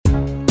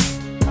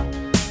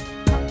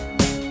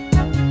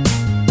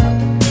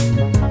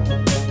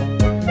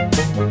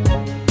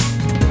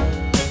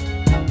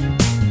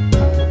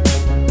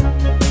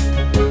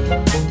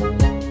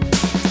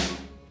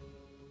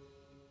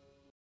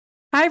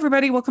Hi,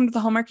 everybody. Welcome to the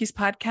Hallmarkies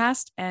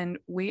podcast. And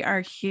we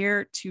are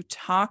here to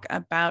talk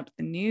about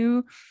the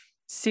new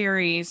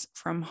series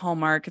from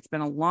Hallmark. It's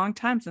been a long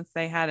time since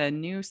they had a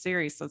new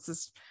series. So this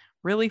is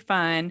really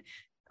fun,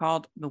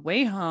 called The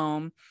Way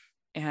Home.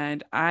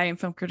 And I am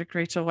film critic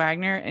Rachel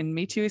Wagner, and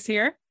Me Too is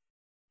here.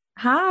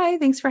 Hi,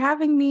 thanks for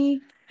having me.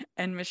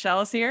 And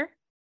Michelle is here.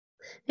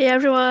 Hey,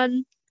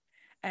 everyone.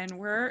 And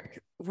we're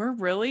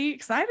really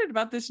excited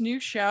about this new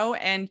show.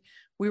 And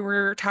we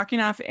were talking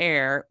off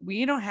air.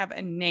 We don't have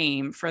a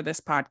name for this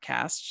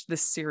podcast,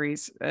 this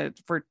series,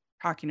 for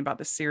talking about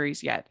this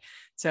series yet.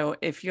 So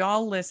if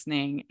y'all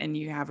listening and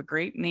you have a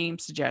great name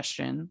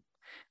suggestion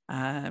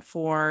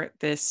for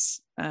this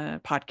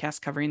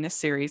podcast covering this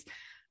series,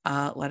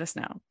 let us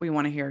know. We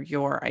want to hear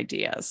your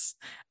ideas.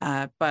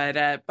 But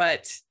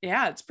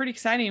yeah, it's pretty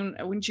exciting.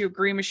 Wouldn't you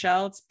agree,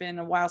 Michelle? It's been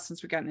a while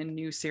since we've gotten a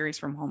new series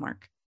from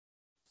Hallmark.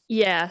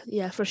 Yeah,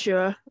 for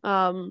sure.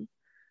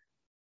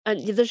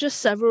 And there's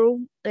just several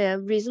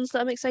reasons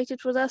that I'm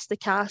excited for this. The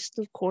cast,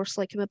 of course,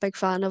 like I'm a big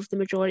fan of the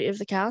majority of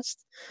the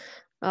cast.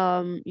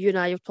 You and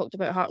I have talked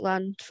about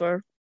Heartland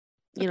for,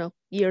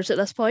 years at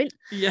this point.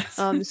 Yes.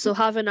 So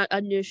having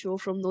a new show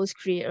from those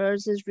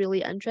creators is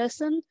really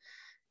interesting.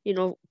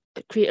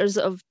 Creators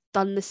that have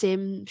done the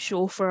same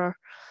show for,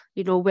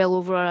 well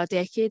over a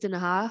decade and a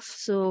half.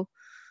 So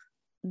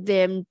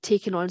them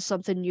taking on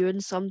something new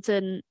and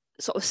something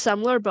sort of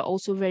similar but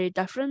also very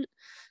different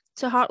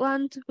to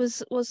Heartland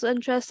was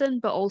interesting.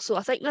 But also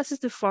I think this is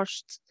the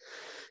first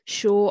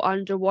show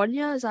under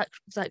Wanya. Is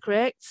that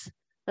correct?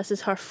 This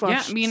is her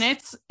first. Yeah, I mean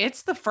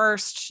it's the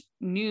first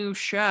new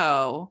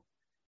show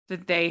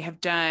that they have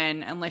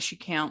done, unless you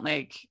count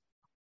like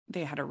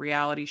they had a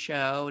reality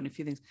show and a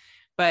few things,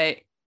 but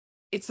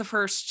it's the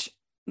first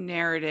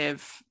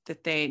narrative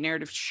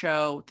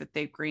show that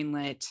they've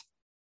greenlit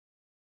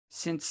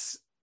since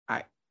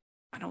I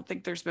don't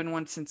think there's been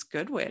one since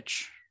Good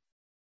Witch.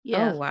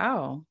 Yeah. Oh,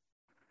 wow.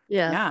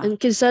 Yeah. And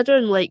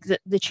considering like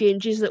the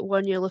changes that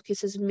Wanya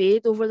Lucas has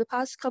made over the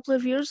past couple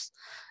of years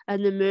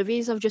and the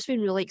movies, I've just been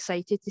really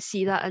excited to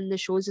see that in the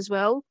shows as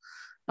well.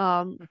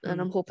 And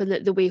I'm hoping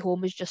that The Way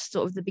Home is just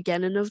sort of the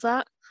beginning of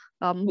that.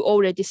 We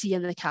already see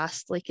in the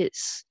cast like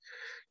it's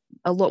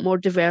a lot more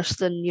diverse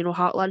than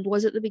Heartland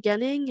was at the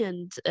beginning,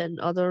 and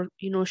other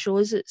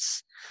shows.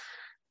 It's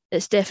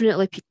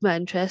definitely piqued my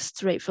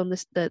interest right from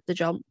the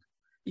jump.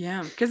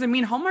 Yeah, because I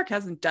mean Hallmark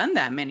hasn't done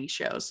that many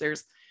shows.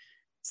 There's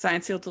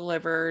Signed, Sealed,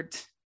 Delivered.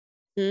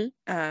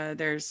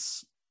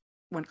 There's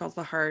one called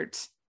The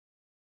Heart.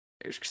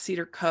 There's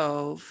Cedar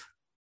Cove,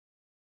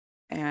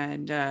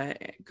 and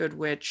Good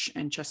Witch,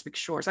 and Chesapeake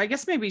Shores. I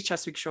guess maybe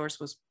Chesapeake Shores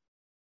was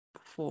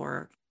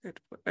before. It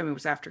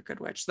was after Good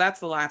Witch. So that's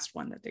the last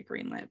one that they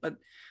greenlit, but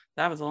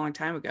that was a long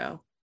time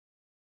ago.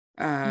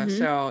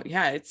 So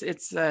yeah,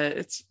 it's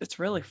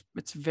really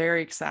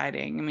very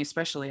exciting. I mean,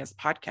 especially as a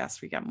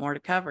podcast, we got more to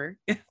cover.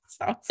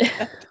 Sounds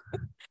good.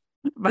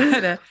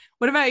 But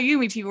what about you,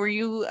 Miti? Were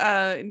you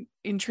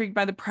intrigued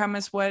by the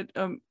premise? What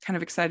kind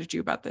of excited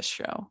you about this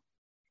show?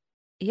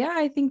 Yeah,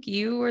 I think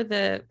you were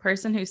the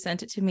person who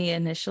sent it to me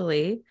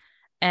initially.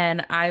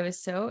 And I was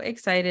so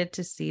excited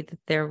to see that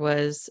there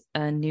was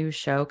a new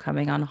show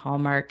coming on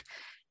Hallmark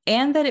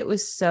and that it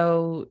was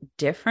so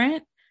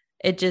different.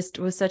 It just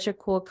was such a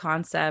cool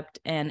concept.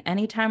 And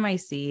anytime I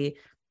see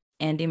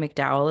Andie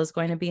MacDowell is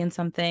going to be in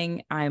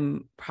something,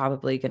 I'm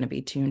probably going to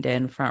be tuned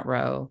in front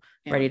row,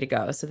 ready to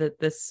go. So that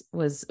this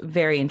was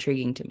very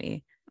intriguing to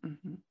me.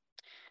 Mm-hmm.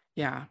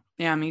 Yeah,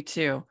 me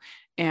too.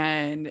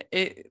 And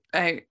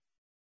I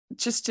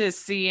just to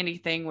see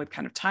anything with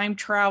kind of time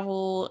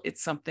travel,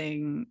 it's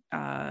something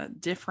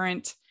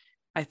different,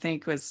 I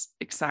think was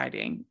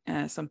exciting.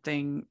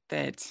 Something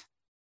that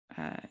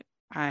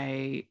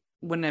I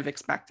wouldn't have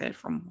expected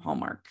from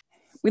Hallmark.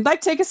 We'd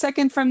like to take a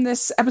second from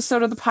this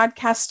episode of the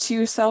podcast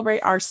to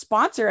celebrate our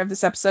sponsor of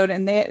this episode,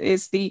 and that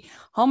is the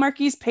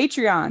Hallmarkies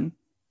Patreon.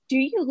 Do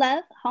you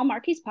love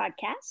Hallmarkies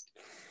podcast?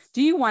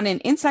 Do you want an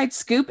inside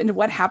scoop into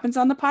what happens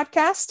on the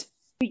podcast?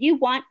 Do you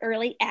want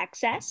early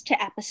access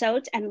to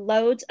episodes and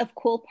loads of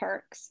cool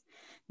perks?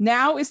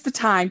 Now is the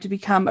time to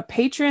become a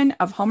patron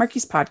of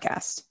Hallmarkies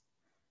podcast.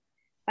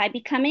 By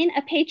becoming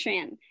a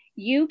patron,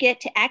 you get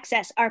to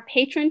access our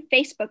patron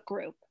Facebook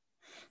group.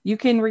 You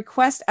can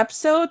request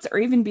episodes or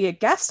even be a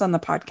guest on the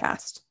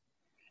podcast.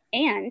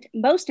 And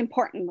most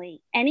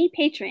importantly, any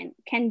patron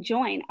can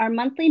join our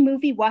monthly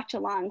movie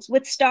watch-alongs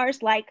with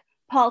stars like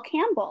Paul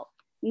Campbell,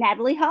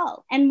 Natalie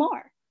Hall, and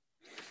more.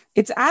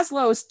 It's as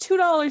low as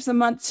 $2 a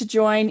month to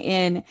join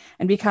in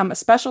and become a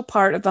special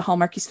part of the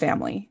Hallmarkies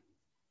family.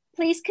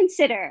 Please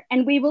consider,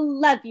 and we will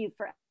love you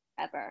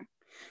forever.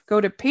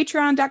 Go to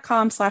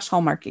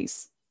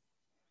patreon.com/Hallmarkies.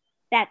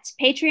 That's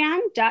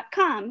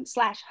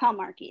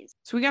patreon.com/Hallmarkies.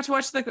 So we got to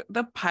watch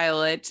the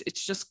pilot.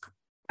 It's just,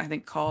 I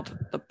think,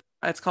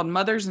 it's called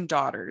Mothers and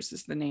Daughters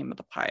is the name of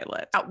the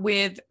pilot.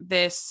 With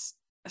this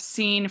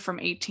scene from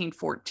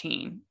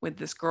 1814 with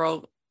this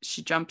girl,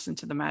 she jumps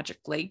into the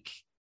magic lake.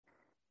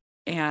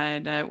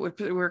 And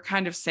we're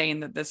kind of saying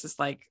that this is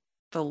like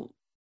the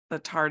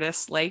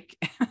TARDIS lake,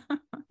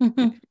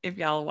 if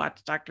y'all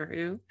watch Doctor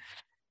Who.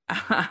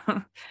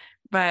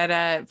 But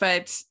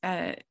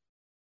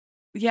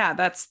yeah,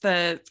 that's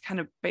the kind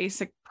of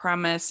basic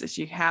premise. Is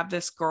you have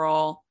this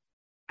girl,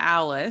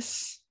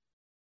 Alice,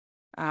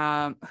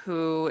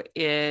 who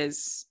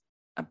is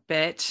a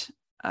bit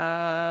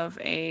of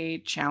a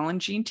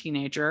challenging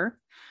teenager,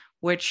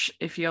 which,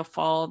 if you'll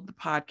follow the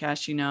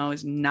podcast, you know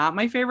is not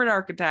my favorite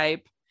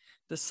archetype,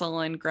 the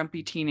sullen,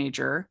 grumpy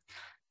teenager.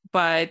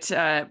 But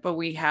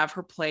we have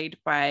her played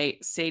by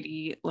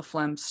Sadie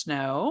LaFlemme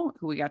Snow,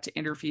 who we got to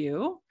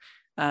interview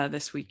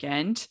this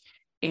weekend,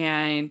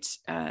 and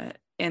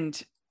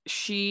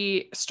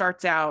she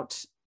starts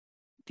out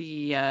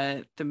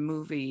the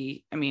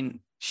movie. I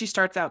mean, she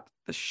starts out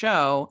the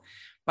show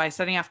by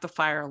setting off the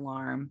fire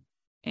alarm,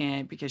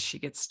 and because she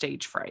gets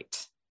stage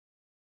fright.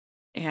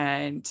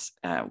 And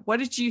what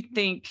did you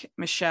think,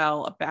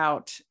 Michelle,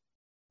 about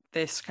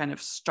this kind of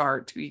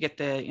start? You get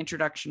the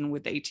introduction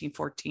with the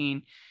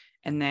 1814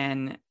 and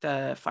then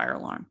the fire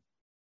alarm.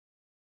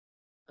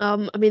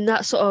 I mean,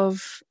 that sort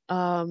of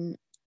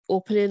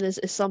opening is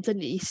something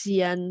that you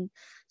see in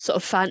sort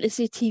of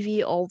fantasy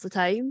TV all the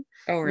time.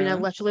 Oh, really? I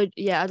mean,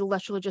 I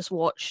literally just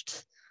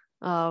watched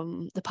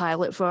the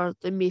pilot for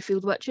the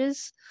Mayfield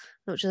Witches,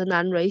 which is an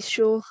Anne Rice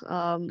show,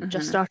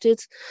 just started.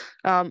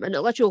 And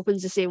it literally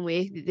opens the same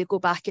way. They go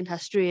back in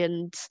history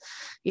and,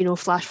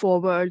 flash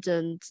forward,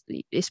 and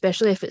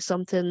especially if it's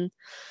something,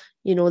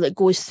 that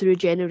goes through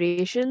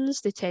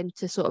generations, they tend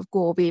to sort of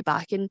go way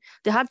back. And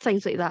they had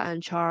things like that in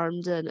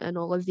Charmed and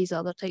all of these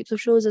other types of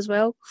shows as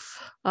well.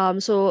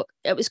 So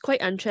it was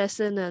quite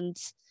interesting, and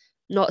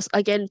not,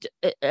 again,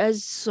 it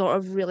is sort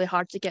of really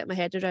hard to get my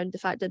head around the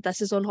fact that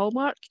this is on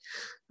Hallmark,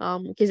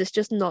 because it's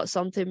just not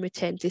something we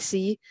tend to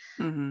see.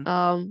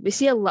 We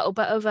see a little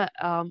bit of it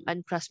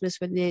in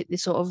Christmas when they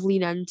sort of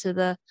lean into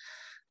the,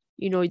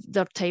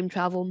 their time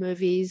travel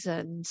movies,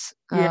 and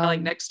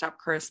like Next Stop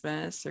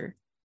Christmas, or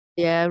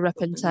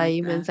Rip in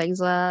Time, like, and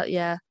things like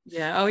that.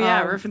 Oh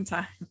yeah, Rip in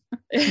Time.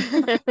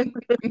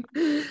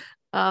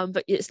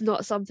 But it's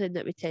not something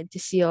that we tend to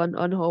see on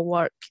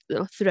Hallmark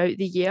throughout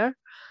the year.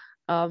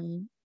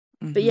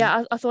 But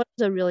yeah, I thought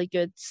it was a really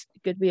good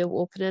way of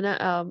opening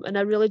it. And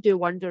I really do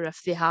wonder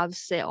if they have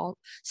set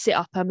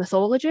up a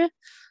mythology.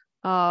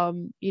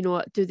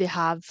 Do they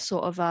have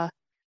sort of a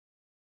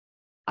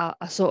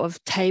sort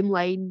of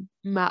timeline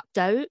mapped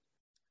out?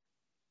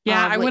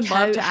 Yeah, I would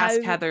love to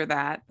ask Heather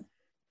that.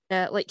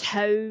 Like,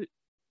 how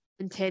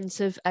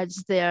intensive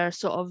is their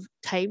sort of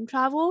time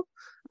travel?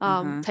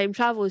 Time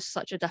travel is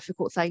such a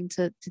difficult thing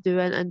to do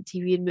in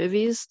TV and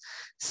movies.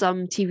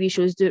 Some TV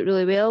shows do it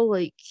really well.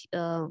 Like,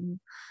 I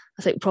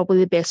think probably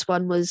the best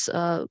one was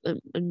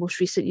in most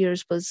recent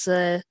years was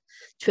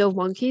 12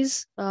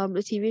 Monkeys,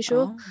 the TV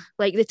show.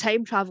 Like, the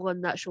time travel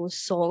in that show is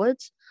solid,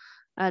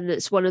 and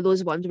it's one of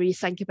those ones where you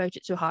think about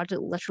it too hard,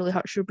 it literally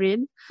hurts your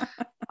brain.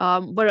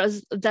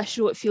 Whereas this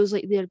show, it feels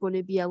like they're going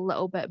to be a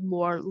little bit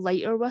more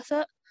lighter with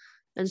it,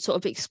 and sort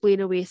of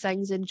explain away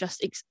things, and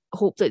just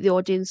hope that the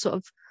audience sort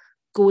of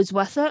goes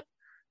with it.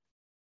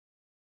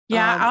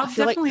 Yeah, I'll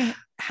definitely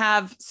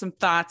have some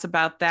thoughts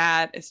about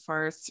that as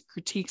far as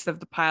critiques of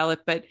the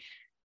pilot. But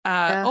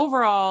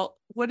overall,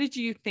 what did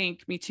you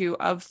think, Me Too,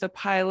 of the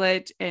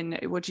pilot, and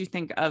what do you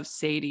think of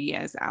Sadie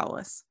as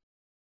Alice?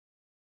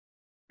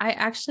 I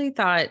actually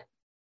thought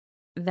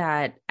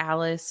that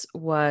Alice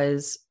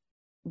was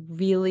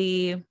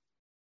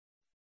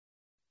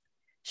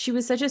she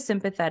was such a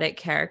sympathetic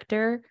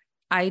character.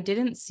 I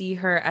didn't see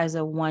her as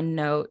a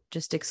one-note,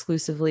 just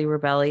exclusively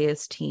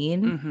rebellious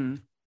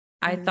teen.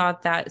 I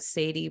thought that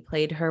Sadie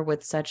played her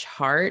with such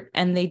heart,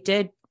 and they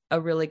did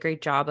a really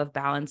great job of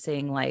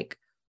balancing like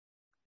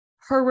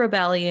her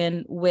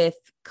rebellion with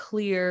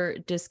clear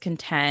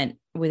discontent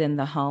within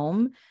the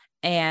home.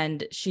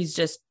 And she's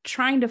just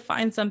trying to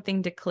find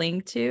something to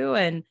cling to,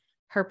 and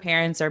her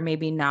parents are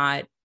maybe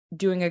not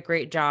doing a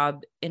great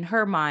job in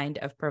her mind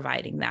of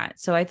providing that.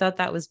 So I thought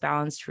that was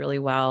balanced really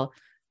well,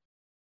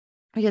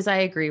 because I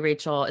agree,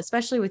 Rachel,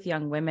 especially with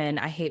young women,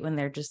 I hate when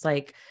they're just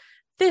like,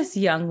 this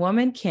young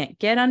woman can't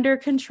get under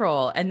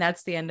control, and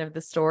that's the end of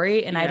the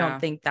story. And I don't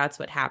think that's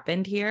what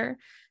happened here.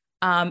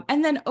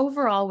 And then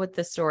overall with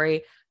the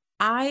story,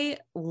 I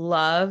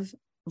love,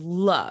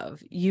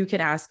 you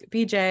can ask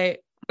BJ,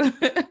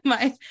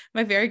 my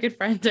very good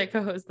friend I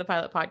co-host the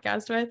Pilot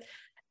podcast with.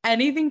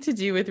 Anything to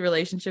do with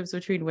relationships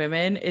between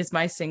women is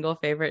my single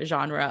favorite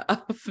genre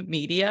of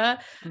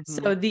media.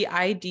 So the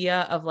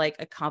idea of like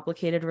a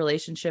complicated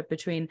relationship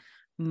between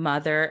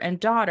mother and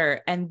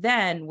daughter, and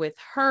then with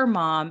her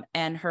mom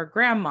and her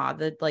grandma,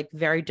 the like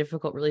very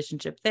difficult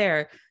relationship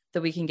there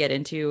that we can get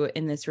into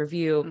in this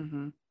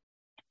review.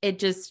 It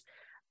just,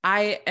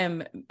 I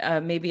am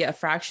maybe a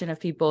fraction of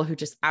people who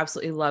just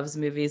absolutely loves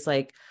movies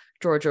like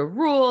Georgia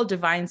Rule,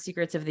 Divine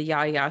Secrets of the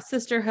Ya-Ya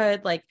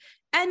Sisterhood, like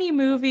any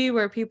movie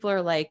where people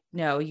are like,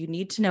 no, you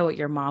need to know what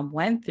your mom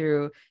went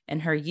through in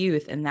her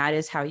youth, and that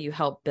is how you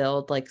help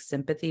build like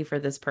sympathy for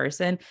this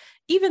person.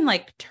 Even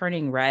like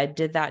Turning Red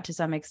did that to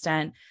some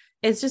extent.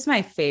 It's just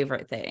my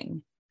favorite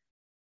thing.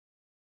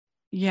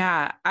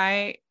 Yeah,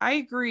 I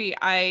agree.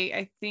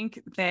 I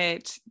think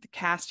that the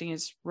casting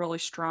is really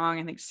strong.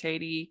 I think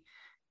Sadie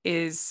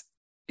is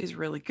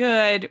really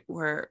good.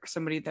 We're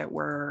somebody that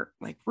we're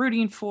like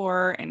rooting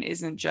for and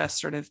isn't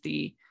just sort of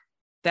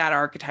that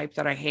archetype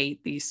that I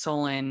hate, the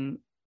sullen,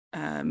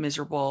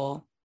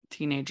 miserable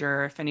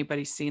teenager. If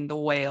anybody's seen The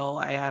Whale,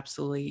 I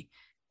absolutely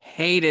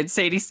hated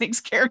Sadie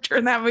Sink's character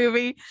in that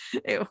movie.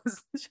 It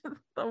was just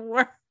the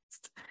worst.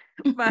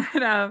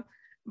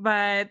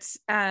 But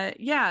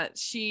yeah,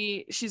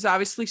 she's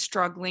obviously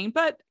struggling,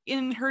 but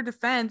in her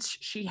defense,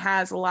 she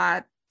has a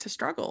lot to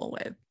struggle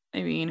with.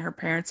 I mean, her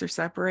parents are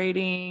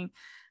separating.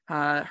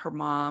 Her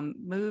mom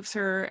moves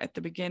her at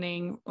the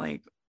beginning,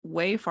 like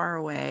way far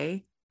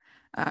away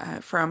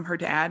from her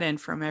dad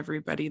and from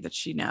everybody that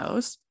she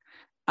knows.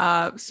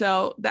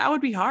 So that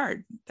would be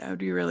hard. That would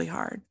be really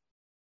hard.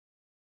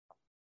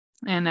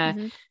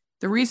 And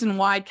the reason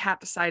why Kat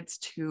decides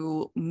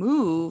to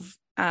move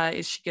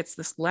is she gets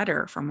this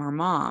letter from her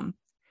mom.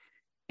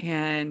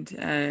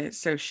 And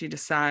so she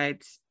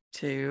decides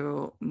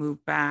to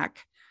move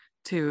back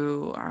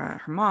to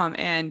her mom.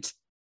 And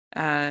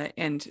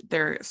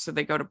so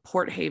they go to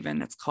Port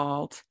Haven, it's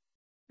called,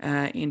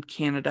 in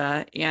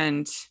Canada.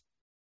 And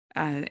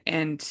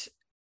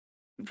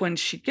when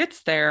she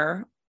gets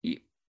there,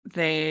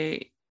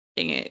 Andie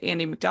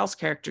MacDowell's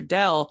character,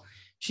 Dell,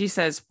 she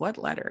says, "What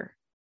letter?"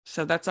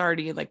 So that's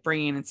already like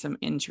bringing in some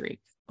intrigue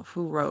of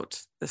who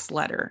wrote this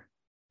letter.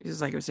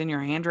 He's like, it was in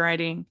your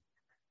handwriting,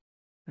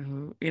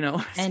 you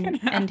know,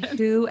 and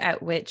who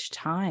at which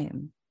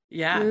time.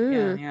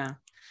 Yeah.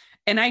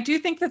 And I do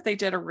think that they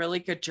did a really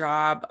good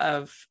job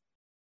of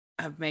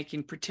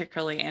making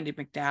particularly Andie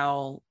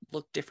MacDowell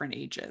look different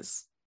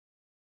ages.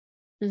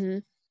 Mm-hmm.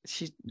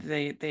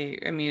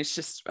 I mean, it's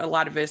just a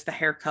lot of it is the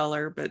hair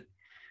color,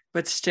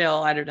 but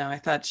still, I don't know. I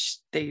thought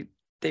they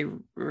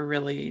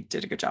really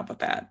did a good job with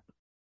that.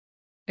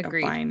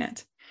 Agreed. Buying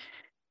it.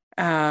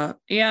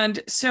 And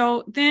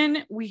so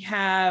then we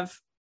have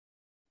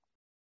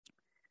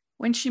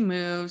when she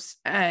moves,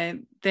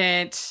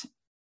 that,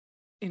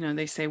 you know,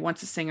 they say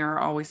once a singer,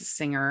 always a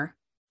singer.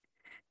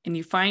 And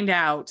you find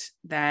out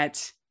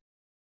that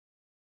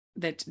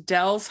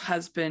Dell's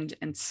husband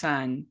and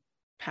son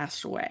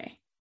passed away.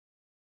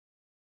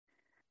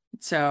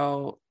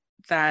 So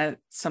that's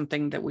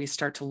something that we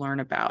start to learn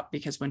about,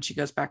 because when she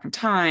goes back in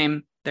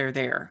time, they're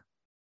there.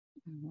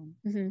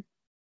 Mm-hmm.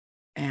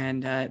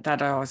 And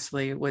that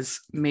obviously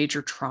was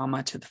major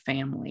trauma to the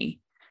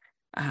family.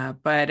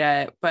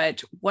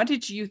 But what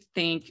did you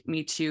think,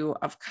 Me Too,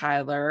 of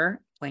Kyler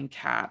playing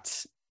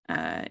Kat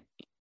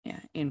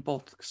in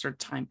both sort of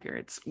time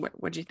periods?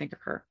 What do you think of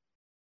her?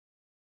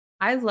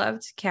 I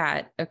loved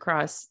Kat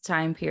across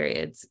time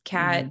periods.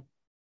 Kat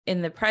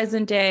in the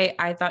present day,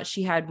 I thought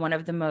she had one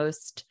of the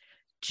most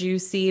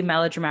juicy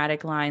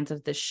melodramatic lines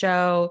of the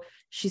show.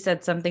 She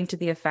said something to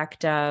the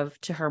effect of,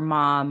 to her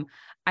mom,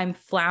 "I'm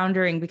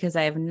floundering because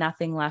I have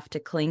nothing left to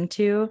cling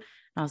to." And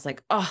I was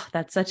like, oh,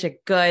 that's such a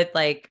good,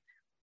 like,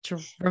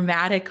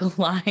 dramatic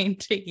line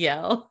to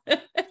yell.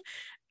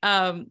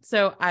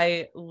 So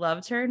I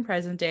loved her in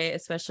present day,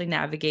 especially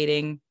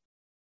navigating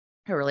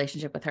her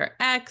relationship with her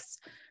ex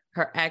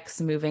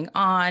moving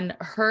on,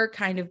 her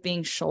kind of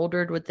being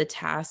shouldered with the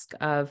task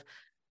of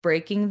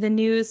breaking the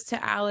news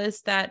to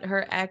Alice that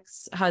her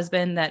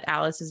ex-husband, that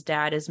Alice's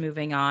dad, is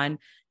moving on.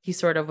 He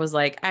sort of was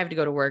like, "I have to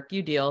go to work,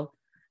 you deal."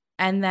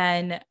 And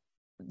then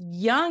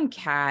young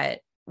Kat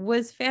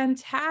was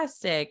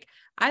fantastic.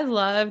 I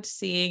loved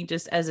seeing,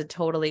 just as a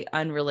totally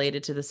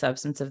unrelated to the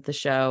substance of the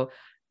show,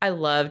 I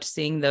loved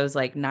seeing those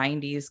like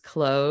 90s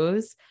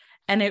clothes.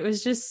 And it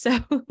was just so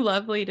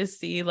lovely to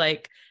see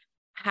like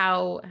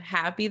how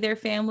happy their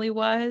family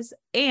was.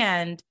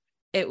 And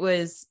it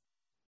was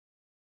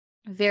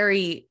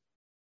very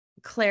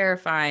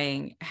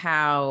clarifying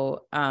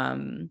how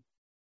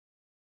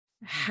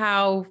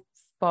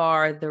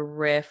far the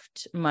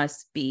rift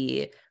must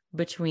be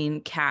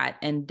between Kat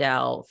and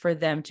Dell for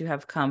them to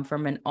have come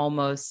from an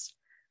almost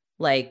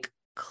like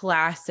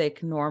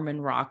classic Norman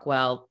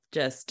Rockwell,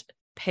 just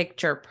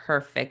picture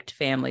perfect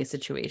family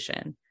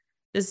situation.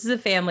 This is a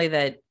family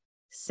that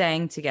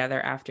sang together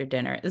after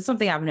dinner. It's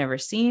something I've never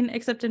seen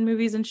except in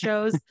movies and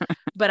shows,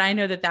 but I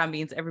know that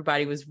means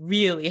everybody was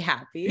really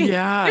happy.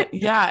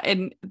 Yeah.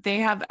 And they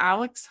have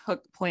Alex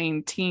Hook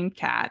playing Teen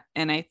Kat,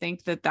 and I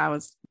think that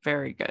was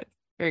very good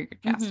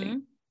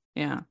casting.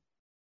 Yeah.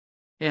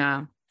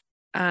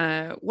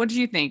 What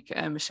do you think,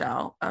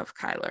 Michelle, of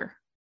Kyler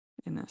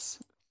in this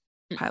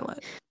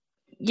pilot?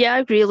 Yeah, I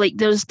agree. Like,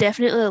 there's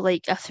definitely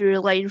like a through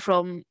line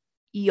from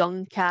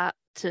young Kat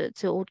to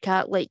old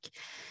Kat. Like,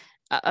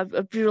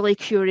 I'm really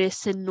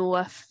curious to know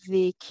if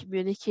they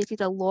communicated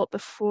a lot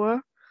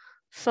before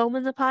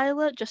filming the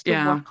pilot, just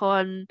to work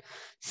on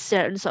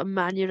certain sort of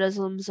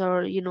mannerisms,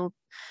 or, you know,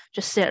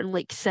 just certain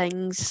like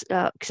things.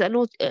 Because I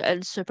know in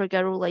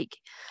Supergirl, like,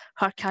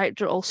 her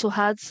character also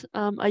had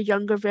a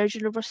younger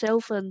version of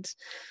herself, and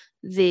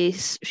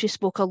she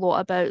spoke a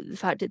lot about the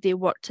fact that they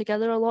worked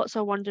together a lot.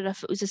 So I wonder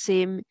if it was the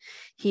same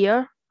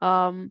here.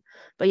 But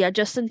yeah,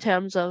 just in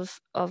terms of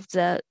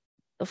the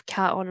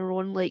Kat on her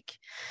own, like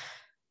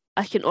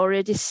I can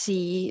already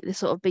see the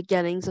sort of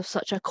beginnings of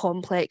such a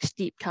complex,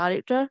 deep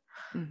character.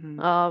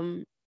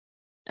 Mm-hmm.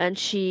 And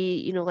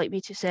she, you know, like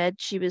Mita said,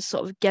 she was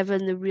sort of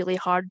given the really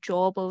hard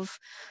job of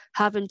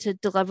having to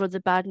deliver the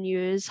bad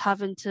news,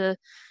 having to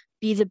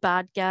be the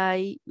bad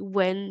guy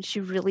when she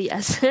really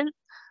isn't.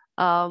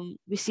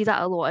 We see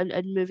that a lot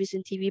in movies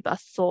and TV, but I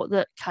thought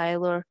that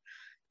Kyler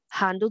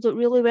handled it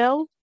really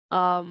well.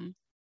 And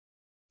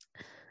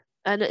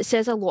it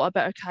says a lot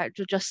about her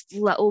character, just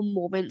little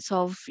moments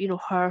of, you know,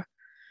 her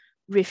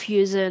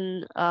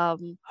refusing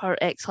her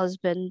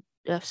ex-husband,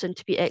 soon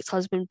to be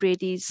ex-husband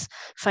Brady's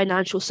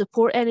financial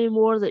support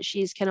anymore, that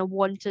she's kind of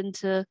wanting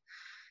to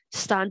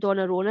stand on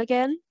her own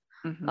again.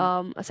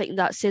 Mm-hmm. I think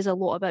that says a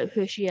lot about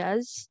who she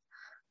is.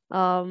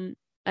 And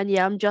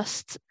yeah, I'm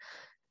just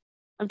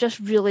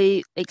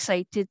really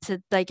excited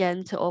to dig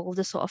into all of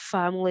the sort of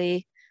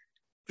family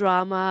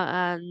drama,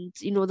 and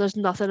you know, there's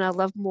nothing I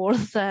love more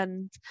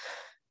than,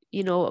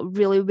 you know,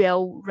 really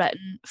well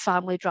written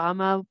family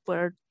drama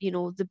where, you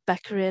know, the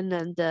bickering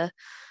and the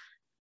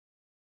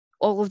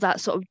all of that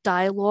sort of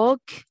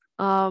dialogue,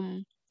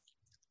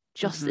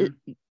 just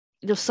Mm-hmm.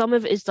 you know, some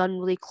of it is done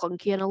really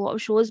clunky in a lot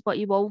of shows, but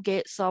you will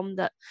get some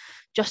that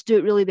just do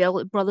it really well,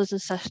 like Brothers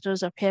and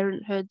Sisters or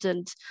Parenthood.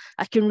 And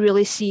I can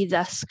really see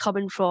this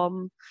coming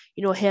from,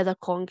 you know, Heather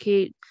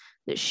Conkie,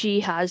 that she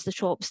has the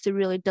chops to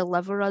really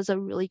deliver us a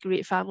really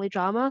great family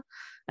drama.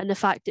 And the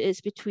fact that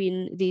it's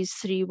between these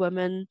three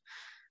women,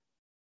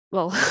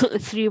 well,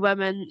 three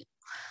women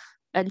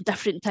in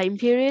different time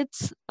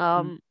periods,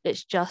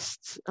 it's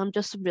just, I'm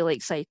just really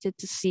excited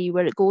to see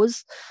where it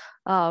goes.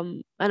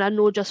 And I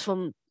know just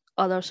from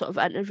other sort of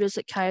interviews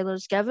that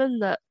Kyler's given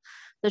that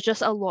there's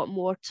just a lot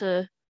more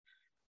to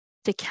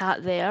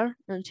Kat there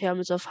in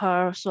terms of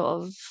her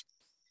sort of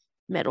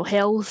mental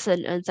health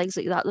and things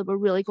like that we're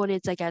really going to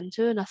dig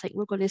into, and I think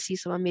we're going to see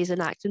some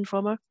amazing acting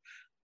from her.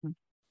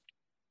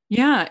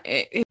 Yeah.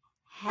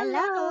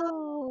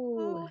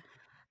 Hello.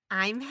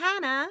 I'm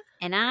Hannah.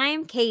 And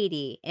I'm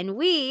Katie, and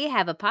we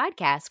have a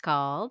podcast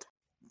called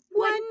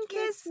One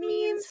Kiss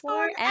Means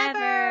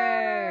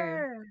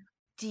Forever.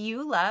 Do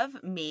you love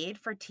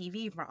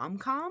made-for-TV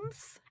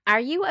rom-coms? Are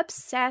you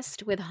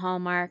obsessed with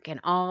Hallmark and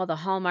all the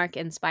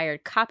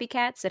Hallmark-inspired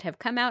copycats that have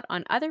come out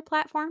on other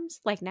platforms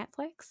like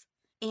Netflix?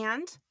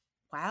 And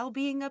while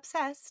being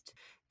obsessed,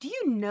 do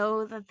you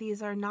know that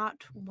these are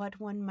not what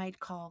one might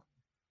call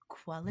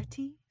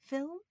quality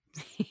films?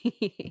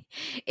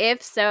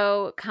 If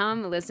so,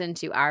 come listen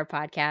to our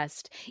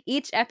podcast.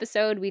 Each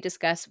episode, we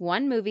discuss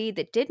one movie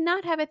that did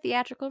not have a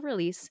theatrical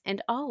release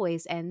and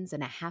always ends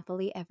in a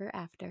happily ever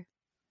after.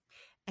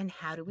 And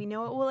how do we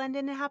know it will end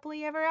in a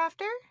happily ever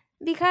after?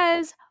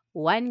 Because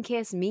one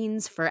kiss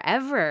means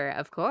forever,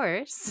 of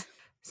course.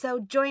 So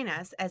join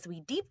us as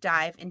we deep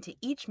dive into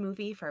each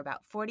movie for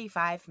about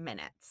 45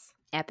 minutes.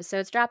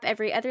 Episodes drop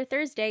every other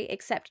Thursday,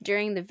 except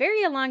during the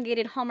very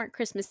elongated Hallmark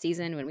Christmas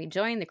season when we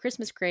join the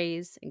Christmas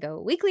craze and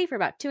go weekly for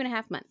about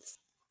 2.5 months.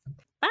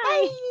 Bye!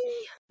 Bye.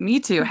 Me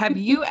too. Have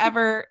you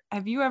ever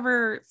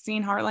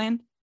seen Heartland?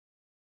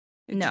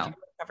 No. Did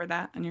you cover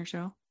that on your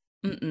show?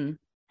 Mm-mm.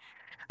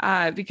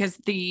 Because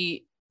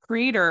the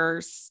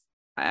creators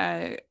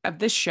of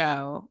this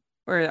show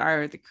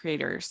are the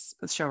creators,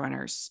 the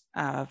showrunners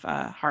of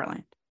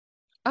Heartland.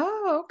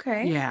 Oh,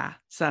 okay. Yeah,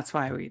 so that's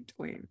why we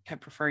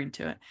kept referring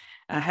to it.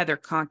 Heather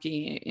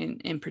Conkie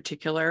in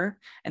particular,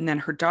 and then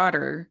her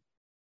daughter,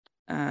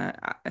 I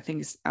think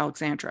is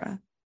Alexandra.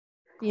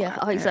 Yeah,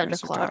 Clark, Alexandra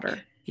is her Clark.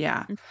 daughter.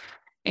 Yeah,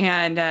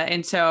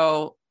 and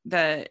so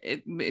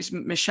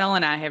Michelle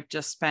and I have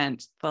just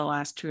spent the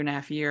last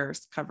 2.5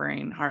 years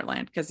covering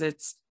Heartland because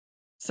it's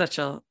such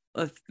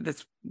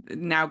that's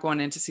now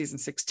going into season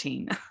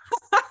 16.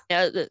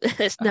 Yeah,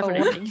 it's never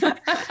ending.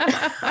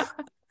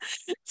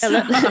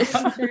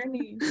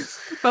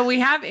 But we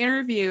have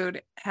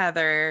interviewed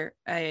Heather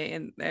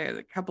a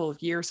couple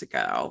of years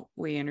ago.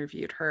 We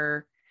interviewed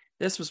her.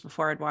 This was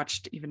before I'd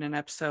watched even an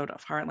episode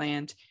of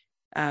Heartland.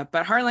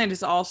 But Heartland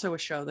is also a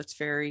show that's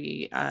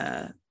very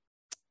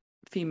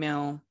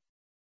female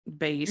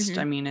based. Mm-hmm.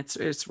 I mean,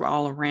 it's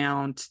all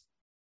around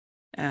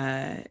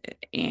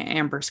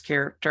Amber's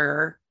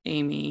character,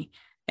 Amy,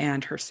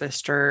 and her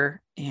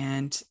sister,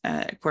 and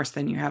of course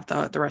then you have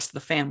the rest of the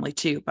family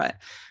too. But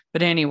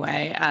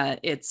anyway,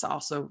 it's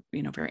also,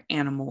 you know, very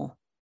animal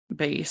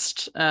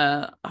based.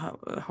 Amy's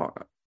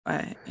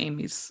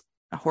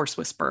a horse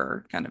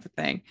whisperer kind of a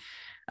thing.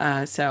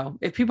 So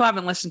if people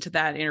haven't listened to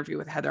that interview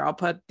with Heather, I'll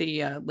put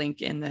the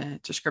link in the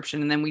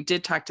description. And then we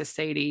did talk to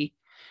Sadie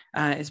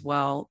as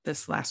well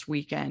this last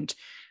weekend.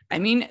 I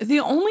mean,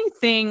 the only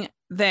thing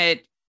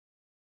that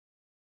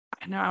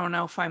I don't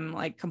know if I'm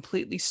like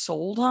completely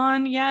sold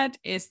on yet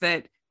is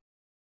that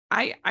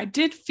I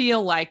did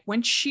feel like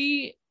when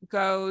she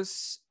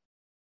goes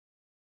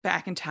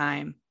back in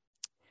time,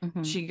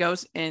 she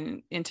goes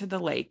into the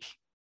lake.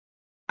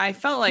 I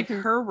felt like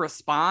her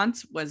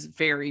response was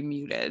very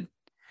muted.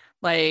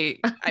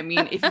 Like, I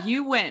mean, if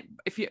you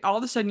all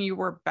of a sudden you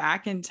were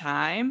back in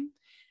time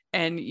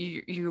and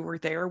you were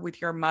there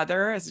with your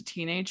mother as a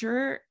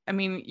teenager, I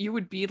mean, you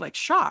would be like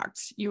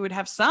shocked. You would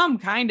have some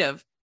kind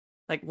of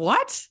like,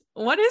 what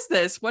is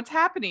this? What's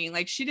happening?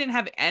 Like, she didn't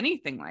have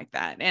anything like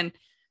that. And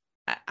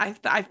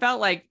I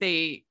felt like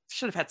they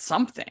should have had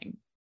something.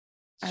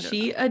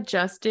 She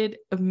adjusted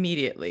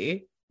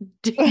immediately.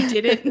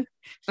 Didn't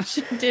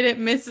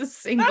miss a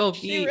single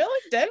beat. She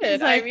really did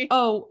it. Like, I mean,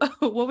 oh,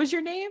 what was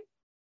your name?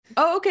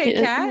 Oh, okay,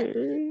 Kat.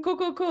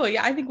 Cool.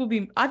 Yeah, I think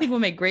we'll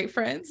make great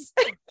friends.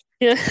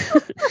 Yeah.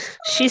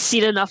 She's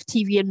seen enough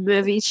TV and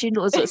movies. She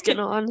knows what's going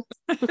on.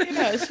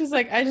 Yeah, she's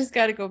like, I just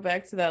got to go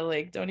back to that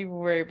lake. Don't even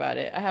worry about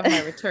it. I have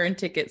my return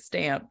ticket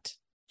stamped.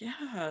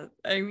 Yeah,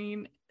 I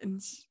mean,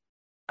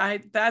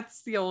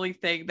 that's the only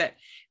thing that,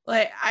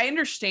 like, I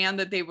understand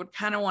that they would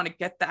kind of want to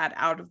get that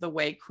out of the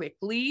way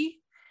quickly,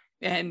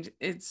 and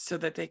it's so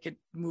that they could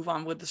move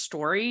on with the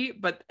story.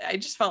 But I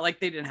just felt like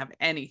they didn't have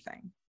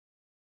anything.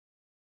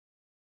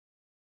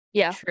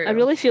 Yeah, True. I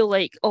really feel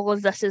like all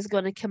of this is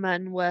going to come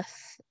in with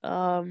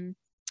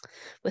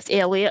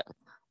Elliot.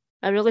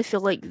 I really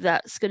feel like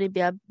that's going to be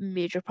a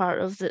major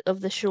part of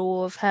the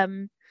show, of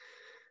him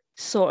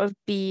sort of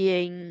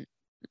being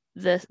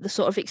the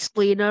sort of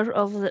explainer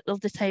of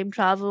the time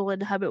travel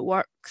and how it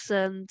works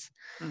and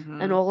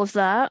all of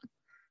that.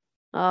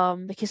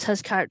 Because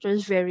his character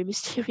is very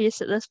mysterious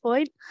at this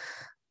point.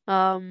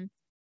 But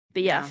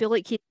yeah, I feel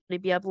like he's going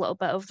to be a little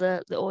bit of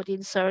the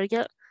audience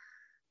surrogate,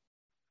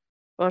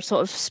 or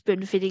sort of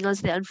spoon feeding us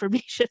the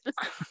information.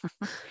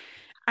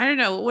 I don't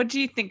know. What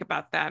do you think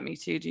about that? Me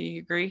too. Do you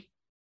agree?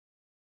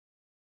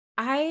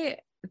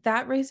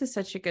 That raises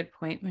such a good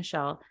point,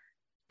 Michelle.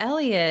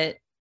 Elliot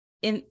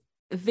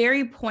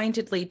very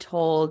pointedly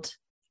told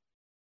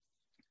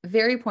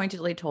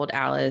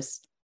Alice,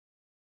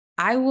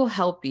 I will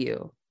help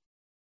you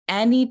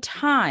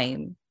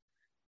anytime,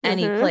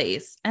 any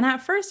place. And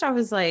at first I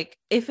was like,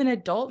 if an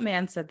adult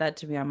man said that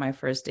to me on my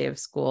first day of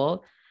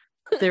school,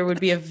 there would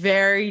be a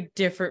very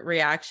different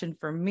reaction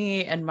from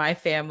me and my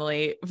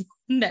family.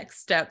 Next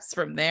steps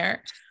from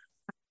there.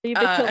 You've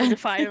been pulling the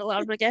fire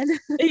alarm again.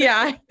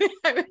 Yeah,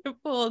 I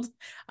pulled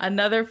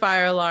another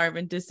fire alarm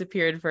and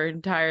disappeared for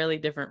entirely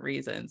different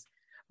reasons.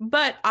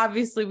 But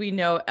obviously we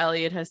know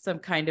Elliot has some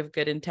kind of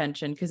good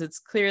intention, because it's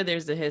clear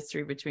there's a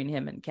history between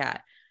him and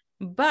Kat.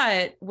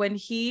 But when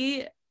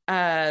he,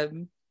 I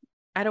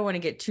don't want to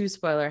get too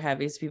spoiler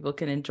heavy so people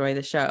can enjoy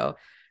the show,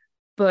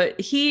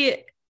 but he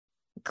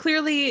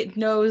clearly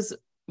knows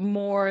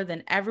more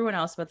than everyone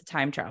else about the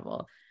time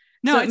travel.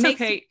 No, so it's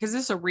okay, because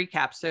this is a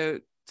recap.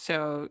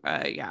 So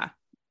yeah,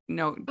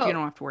 no, you don't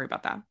have to worry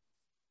about that.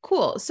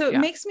 Cool. So it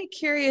makes me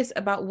curious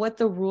about what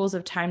the rules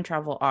of time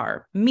travel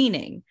are.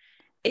 Meaning,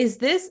 is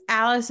this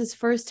Alice's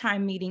first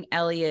time meeting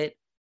Elliot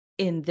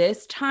in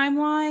this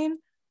timeline?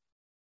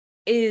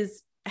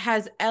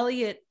 Has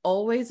Elliot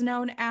always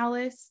known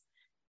Alice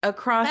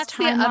across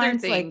timelines? The other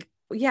thing.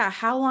 Like,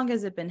 how long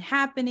has it been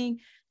happening?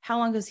 How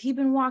long has he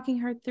been walking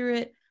her through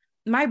it?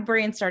 My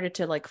brain started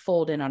to like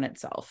fold in on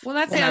itself. Well,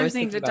 that's the other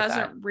thing that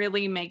doesn't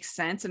really make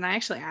sense. And I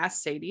actually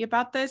asked Sadie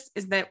about this,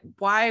 is that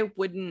why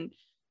wouldn't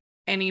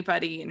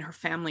anybody in her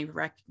family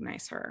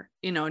recognize her,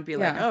 and be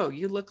like, oh,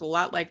 you look a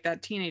lot like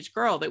that teenage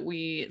girl that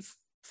we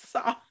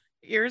saw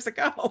years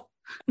ago.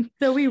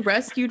 That we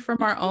rescued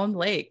from our own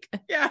lake.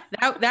 Yeah.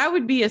 That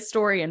would be a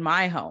story in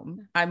my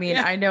home. I mean,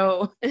 I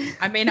know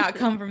I may not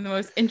come from the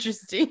most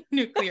interesting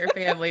nuclear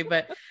family,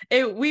 but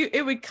it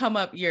would come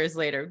up years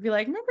later. It'd be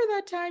like, remember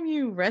that time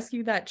you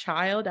rescued that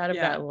child out of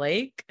that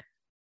lake?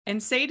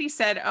 And Sadie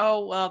said,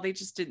 oh, well, they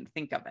just didn't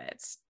think of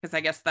it. Because I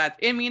guess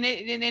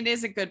it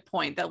is a good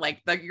point that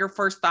like your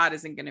first thought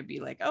isn't going to be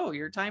like, oh,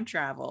 you're time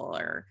travel,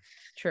 or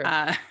true.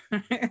 That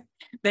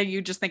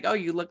you just think, oh,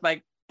 you look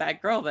like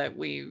that girl that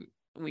we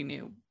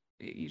knew.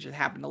 You just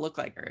happen to look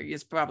like her,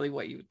 is probably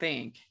what you would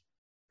think.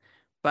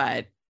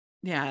 But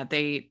yeah,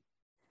 they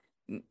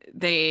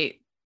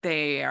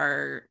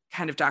are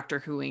kind of Doctor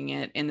Whoing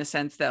it, in the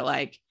sense that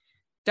like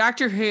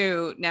Doctor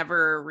Who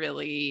never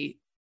really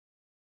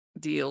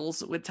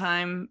deals with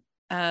the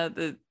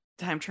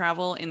time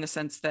travel, in the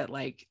sense that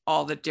like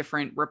all the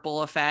different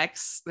ripple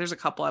effects, there's a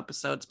couple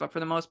episodes, but for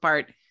the most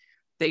part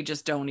they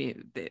just don't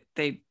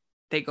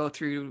they go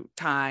through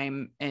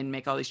time and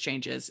make all these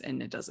changes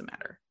and it doesn't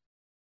matter.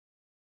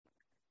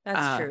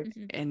 That's true.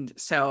 And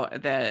so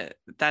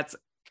that's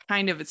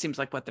kind of, it seems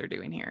like, what they're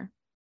doing here.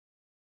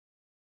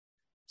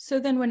 So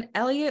then when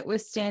Elliot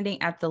was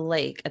standing at the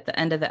lake at the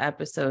end of the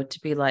episode to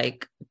be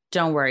like,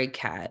 don't worry,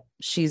 Kat,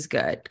 she's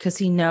good, because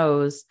he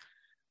knows,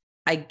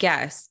 I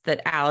guess,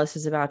 that Alice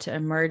is about to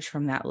emerge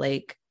from that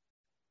lake.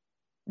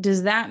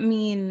 Does that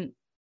mean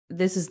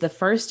this is the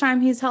first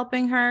time he's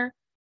helping her?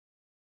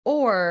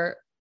 Or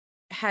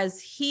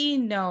has he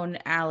known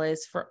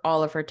Alice for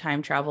all of her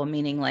time travel,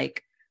 meaning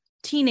like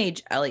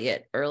teenage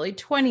Elliot, early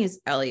 20s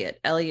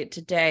Elliot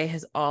today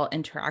has all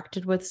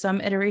interacted with some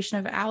iteration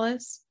of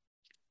Alice?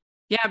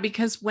 Yeah,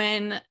 because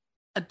when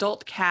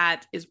adult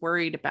Kat is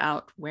worried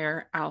about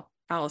where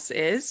Alice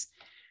is,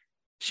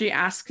 she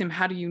asks him,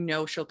 how do you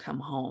know she'll come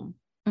home?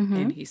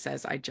 And he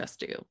says, I just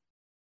do.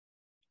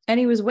 And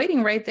he was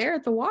waiting right there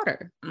at the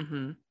water.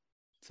 Mm-hmm.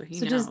 So he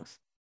So knows.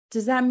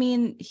 Does that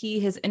mean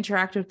he has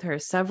interacted with her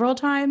several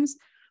times,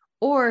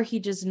 or he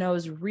just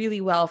knows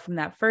really well from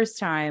that first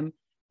time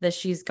that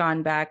she's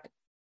gone back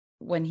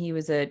when he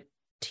was a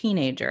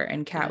teenager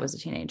and Kat was a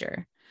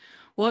teenager?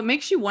 Well, it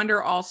makes you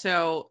wonder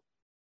also,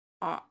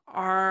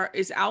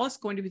 is Alice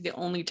going to be the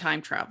only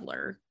time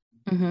traveler?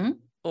 Mm-hmm.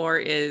 Or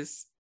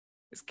is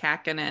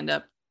Kat going to end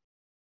up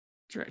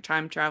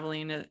time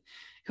traveling?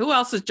 Who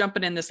else is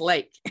jumping in this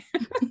lake?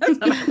 That's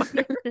what I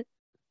wonder.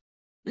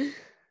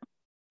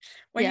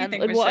 What do you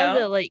think, and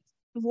Michelle?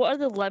 what are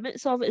the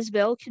limits of it as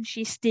well? Can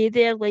she stay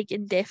there like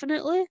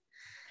indefinitely?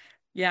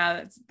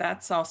 Yeah,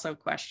 that's also a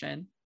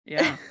question.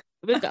 Yeah.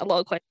 We've got a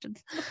lot of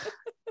questions.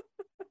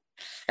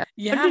 I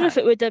Yeah. wonder if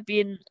it would have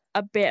been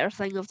a better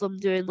thing of them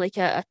doing like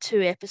a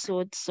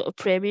 2-episode sort of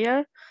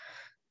premiere,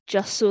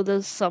 just so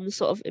there's some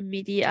sort of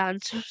immediate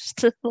answers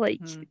to like.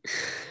 Mhm.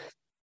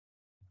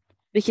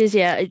 Because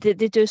they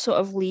do sort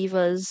of leave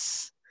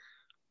us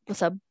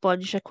with a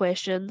bunch of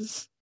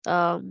questions.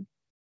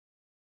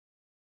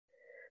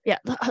 Yeah,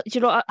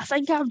 I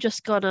think I'm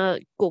just gonna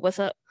go with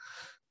it.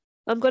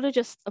 I'm gonna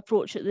just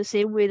approach it the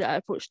same way that I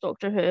approached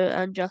Doctor Who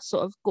and just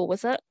sort of go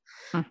with it.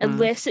 Mhm.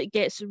 Unless it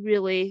gets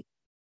really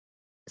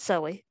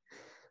silly,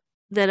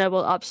 then I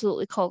will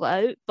absolutely call it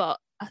out. But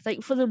I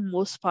think for the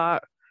most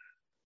part,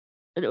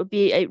 and it would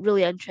be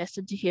really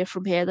interesting to hear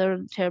from Heather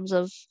in terms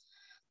of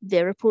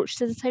their approach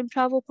to the time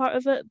travel part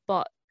of it.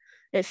 But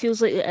it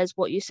feels like it is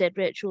what you said,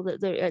 Rachel,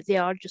 that they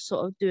are just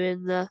sort of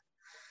doing the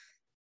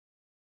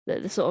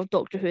sort of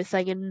Doctor Who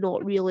thing and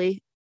not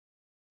really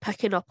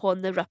picking up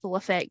on the ripple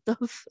effect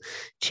of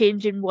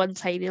changing one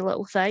tiny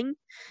little thing.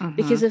 Mhm.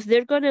 Because if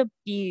they're going to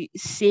be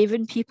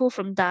saving people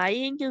from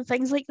dying and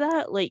things like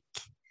that, like,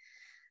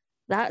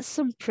 that's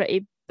some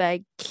pretty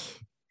big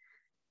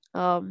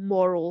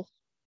moral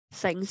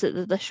things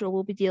that the show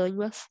will be dealing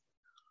with.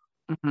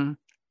 Mhm.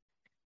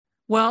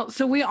 Well,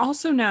 so we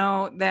also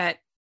know that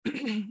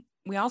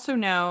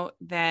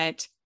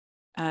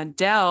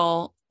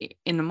Dell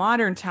in the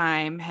modern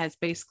time has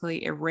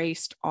basically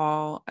erased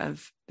all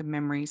of the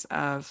memories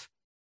of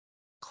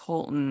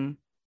Colton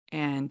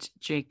and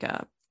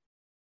Jacob.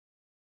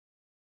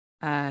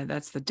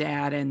 That's the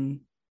dad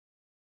and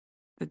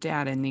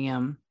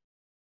the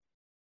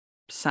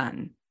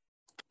son.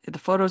 The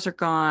photos are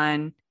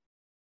gone.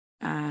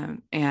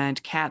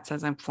 And Kat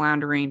says, I'm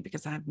floundering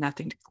because I have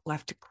nothing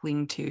left to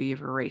cling to.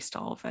 You've erased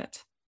all of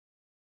it.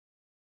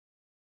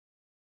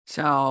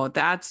 So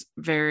it's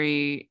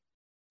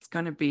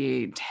going to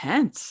be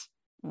intense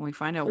when we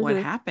find out what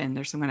happened.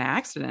 There's some kind of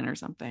accident or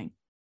something.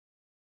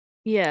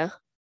 Yeah.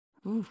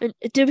 Ooh. And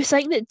do we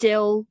think that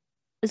Dell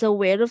is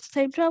aware of the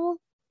time travel?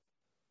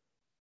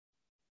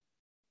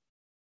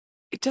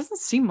 It doesn't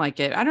seem like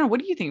it. I don't know.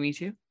 What do you think, Me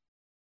Too?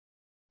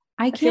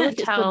 I feel can't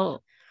like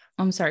tell.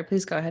 I'm sorry.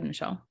 Please go ahead,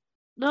 Michelle.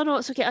 No,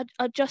 it's okay.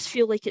 I just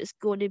feel like it's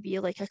going to be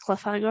like a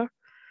cliffhanger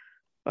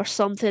or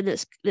something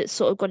that's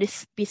sort of going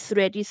to be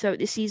threaded throughout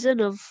the season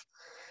of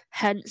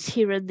hints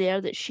here and there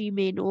that she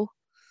may know.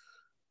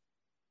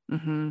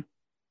 Mm-hmm.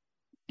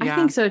 Yeah. I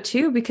think so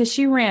too, because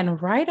she ran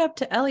right up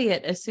to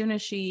Elliot as soon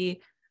as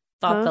she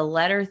thought the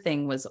letter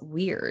thing was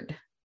weird.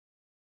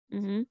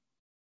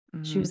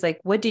 Mm-hmm. She was like,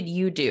 what did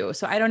you do?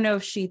 So I don't know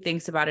if she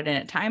thinks about it in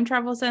a time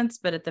travel sense,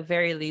 but at the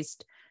very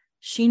least,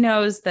 she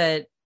knows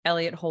that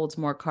Elliot holds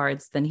more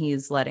cards than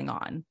he's letting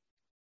on.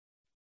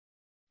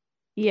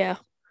 Yeah.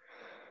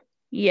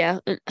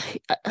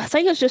 I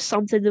think it's just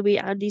something the way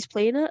Andy's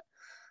playing it.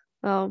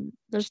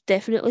 There's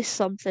definitely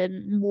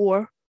something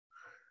more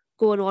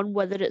going on,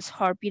 whether it's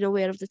her being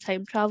aware of the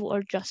time travel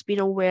or just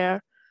being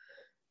aware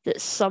that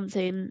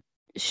something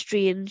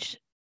strange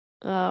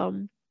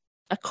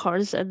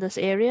occurs in this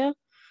area.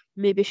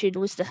 Maybe she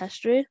knows the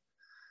history.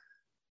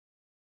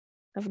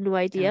 I have no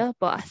idea,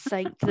 but I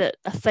think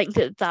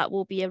that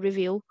will be a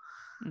reveal.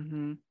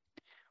 Mm-hmm.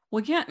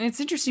 Well, yeah, and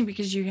it's interesting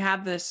because you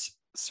have this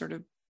sort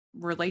of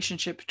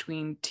relationship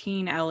between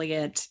teen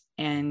Elliot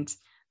and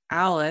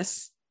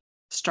Alice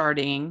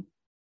starting,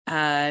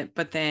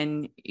 but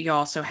then you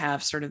also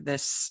have sort of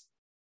this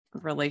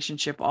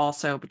relationship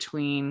also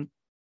between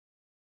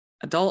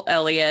adult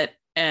Elliot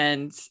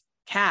and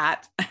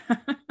Kat.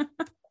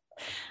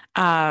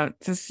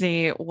 To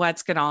see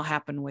what's going to all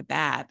happen with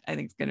that. I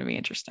think it's going to be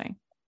interesting.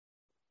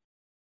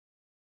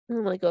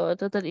 Oh my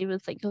God, I didn't even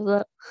think of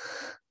that.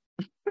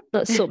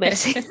 That's so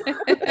messy.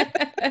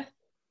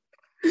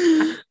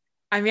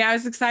 I mean, I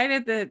was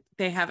excited that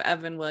they have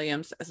Evan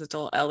Williams as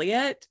adult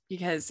Elliot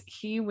because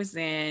he was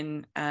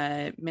in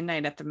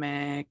Midnight at the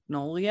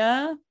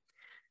Magnolia.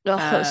 Oh,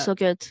 that's so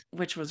good.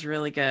 Which was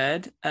really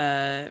good.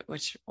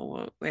 Which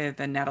with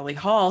Natalie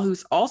Hall,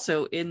 who's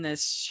also in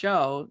this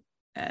show.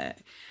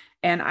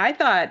 And I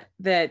thought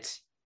that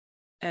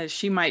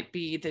she might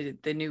be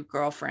the new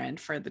girlfriend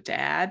for the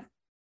dad,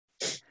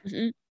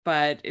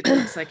 but it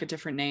looks like a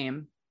different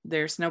name.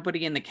 There's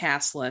nobody in the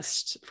cast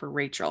list for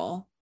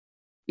Rachel.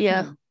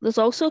 Yeah, there's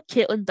also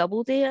Caitlin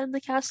Doubleday in the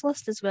cast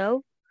list as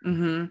well.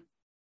 Mm-hmm.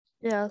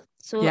 Yeah,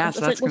 so Yeah, I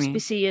think we'll be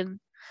seeing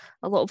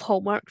a lot of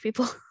Hallmark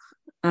people.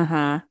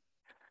 Uh-huh.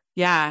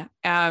 Yeah.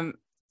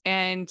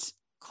 And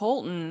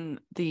Colton,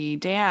 the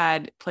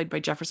dad, played by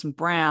Jefferson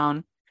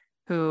Brown,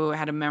 who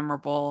had a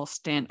memorable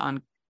stint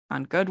on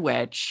Good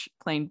Witch,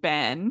 playing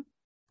Ben,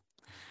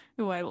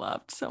 who I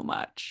loved so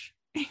much.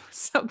 He was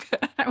so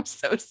good. I was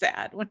so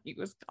sad when he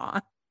was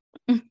gone.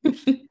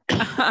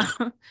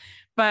 Um,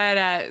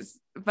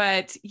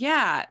 but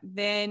yeah,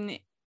 then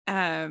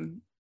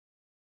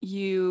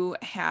you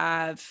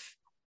have,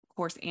 of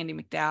course, Andie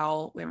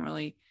MacDowell. We haven't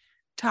really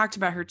talked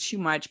about her too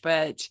much,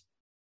 but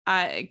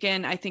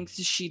again, I think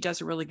she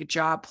does a really good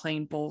job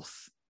playing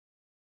both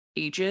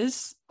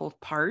ages, both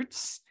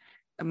parts.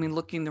 I mean,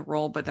 looking the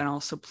role, but then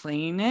also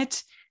playing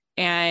it.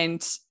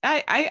 And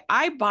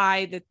I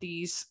buy that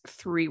these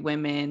three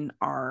women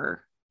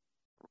are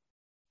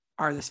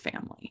this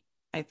family.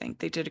 I think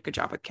they did a good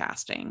job with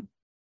casting.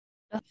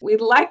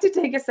 We'd like to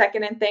take a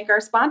second and thank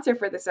our sponsor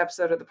for this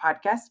episode of the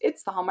podcast.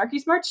 It's the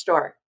Hallmarkies merch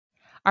store.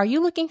 Are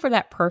you looking for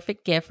that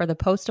perfect gift for the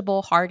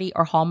postable, hardy,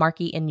 or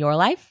Hallmarky in your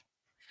life?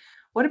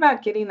 What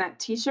about getting that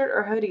t-shirt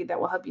or hoodie that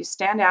will help you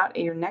stand out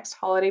at your next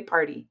holiday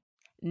party?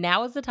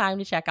 Now is the time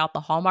to check out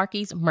the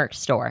Hallmarkies merch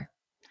store.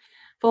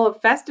 Full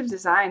of festive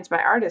designs by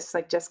artists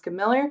like Jessica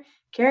Miller,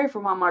 Carrie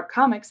from Hallmark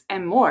Comics,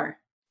 and more.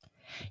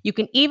 You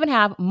can even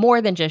have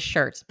more than just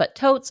shirts, but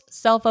totes,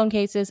 cell phone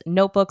cases,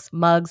 notebooks,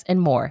 mugs, and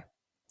more.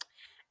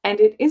 And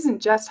it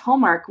isn't just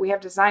Hallmark. We have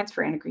designs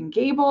for Anne of Green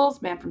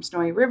Gables, Man from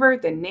Snowy River,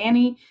 The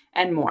Nanny,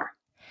 and more.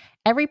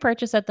 Every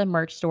purchase at the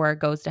merch store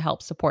goes to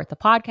help support the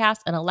podcast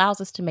and allows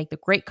us to make the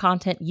great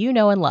content you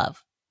know and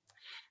love.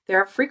 There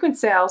are frequent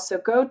sales, so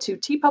go to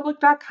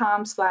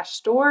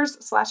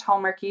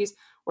tpublic.com/stores/Hallmarkies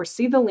or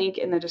see the link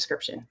in the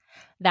description.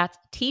 That's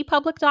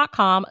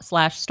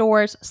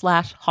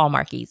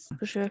tpublic.com/stores/Hallmarkies.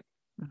 For sure.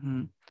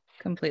 Mm-hmm.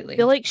 Completely. I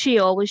feel like she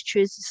always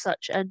chooses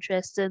such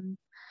interesting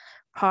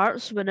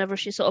parts whenever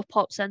she sort of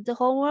pops into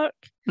Hallmark.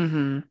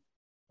 Mm-hmm.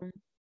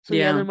 So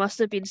yeah, there must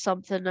have been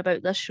something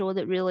about this show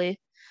that really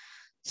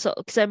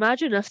because I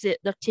imagine if they're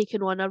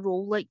taking on a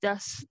role like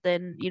this,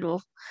 then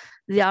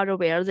they are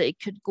aware that it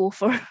could go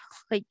for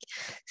like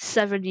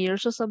 7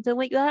 years or something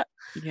like that.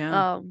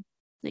 Yeah.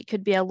 It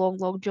could be a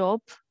long job.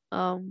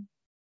 But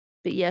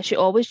yeah, she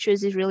always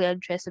chooses really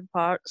interesting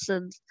parts,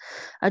 and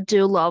I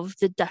do love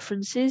the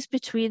differences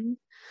between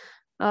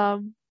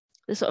the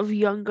sort of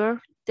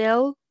younger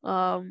Dell.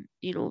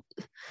 You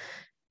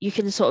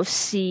can sort of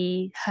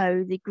see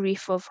how the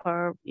grief of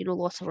her,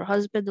 loss of her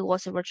husband, the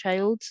loss of her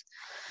child,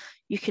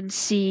 you can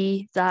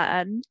see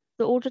that in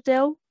the older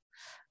Dell.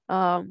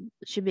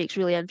 She makes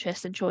really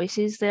interesting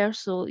choices there.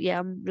 So yeah,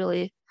 I'm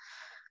really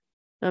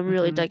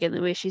digging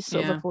the way she's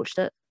sort of approached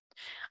it.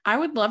 I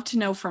would love to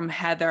know from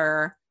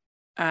Heather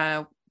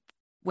how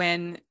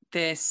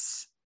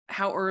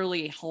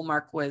early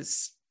Hallmark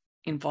was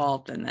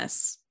involved in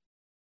this.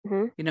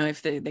 Mm-hmm.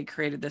 If they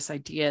created this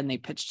idea and they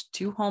pitched it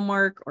to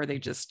Hallmark, or they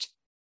just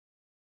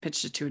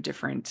pitched it to a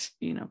different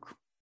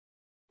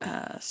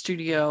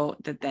studio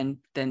that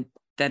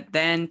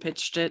then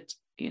pitched it,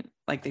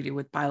 like they do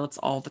with pilots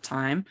all the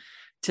time,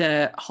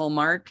 to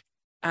Hallmark.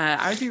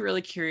 I would be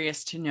really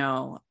curious to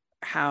know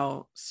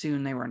how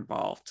soon they were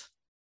involved.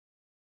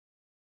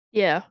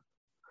 Yeah.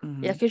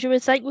 Mm-hmm. Yeah, because you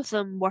would think with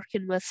them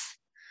working with,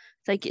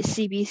 I think it's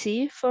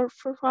CBC for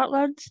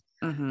Heartland,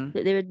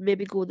 that they would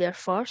maybe go there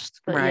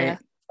first. But right.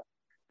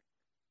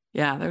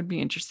 Yeah, that would be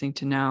interesting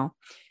to know.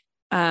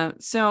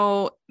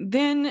 So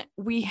then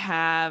we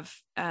have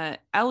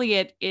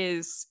Elliot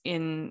is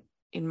in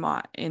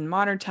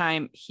modern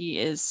time. He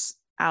is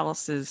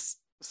Alice's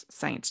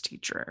science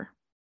teacher,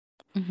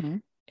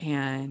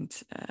 and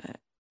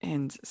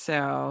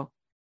so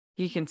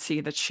he can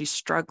see that she's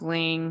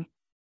struggling,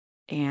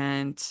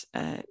 and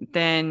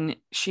then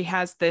she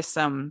has this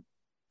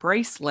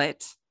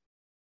bracelet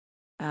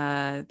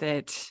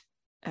that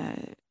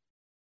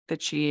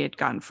she had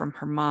gotten from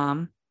her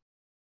mom.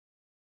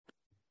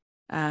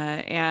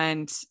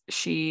 And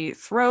she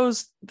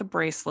throws the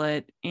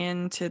bracelet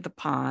into the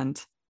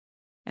pond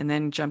and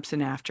then jumps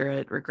in after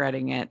it,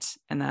 regretting it.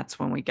 And that's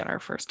when we get our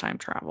first time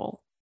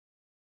travel.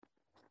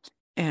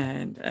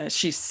 And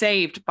she's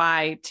saved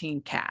by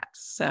Teen Cat.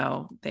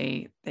 So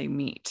they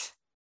meet.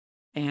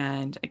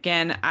 And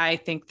again, I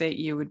think that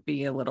you would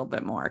be a little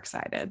bit more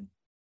excited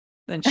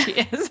than she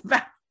is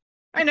about.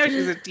 I know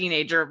she's a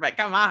teenager, but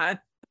come on.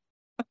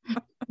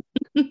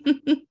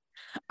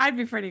 I'd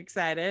be pretty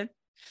excited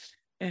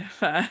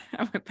if I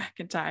went back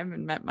in time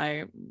and met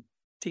my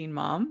teen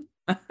mom,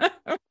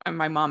 and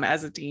my mom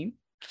as a teen.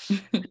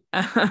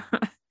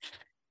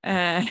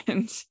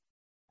 And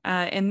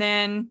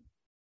then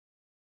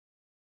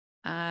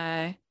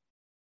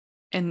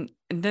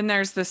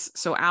there's this.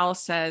 So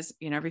Alice says,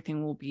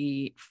 everything will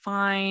be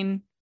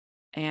fine.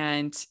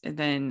 And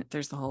then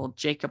there's the whole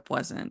Jacob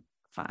wasn't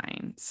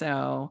fine.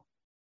 So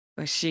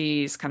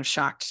she's kind of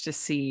shocked to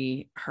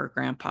see her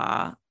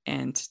grandpa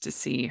and to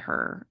see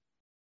her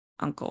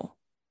uncle,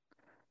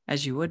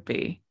 as you would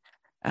be.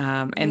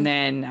 And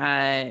then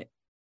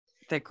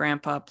the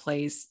grandpa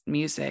plays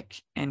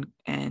music and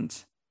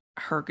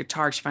her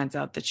guitar. She finds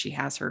out that she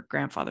has her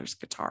grandfather's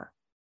guitar.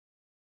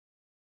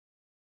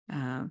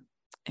 And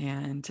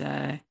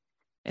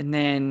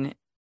then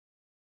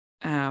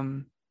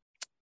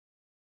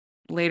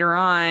later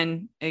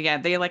on,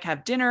 they like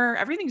have dinner.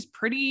 Everything's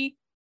pretty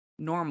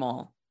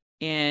normal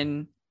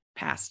in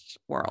past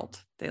world.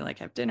 They like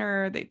have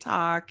dinner, they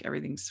talk,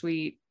 everything's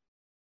sweet.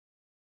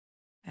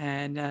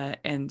 And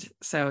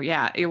so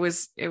it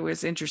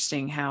was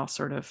interesting how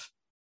sort of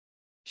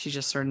she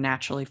just sort of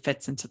naturally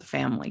fits into the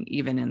family,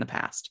 even in the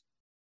past.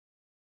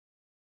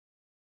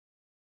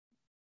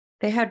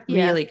 They had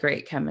really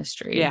great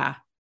chemistry. Yeah.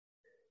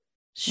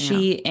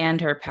 She and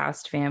her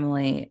past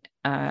family.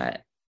 I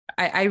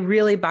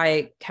really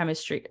buy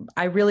chemistry.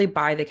 I really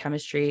buy the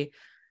chemistry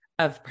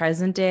of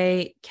present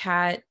day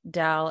Kat,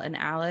 Del, and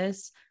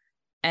Alice.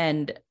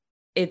 And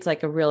it's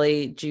like a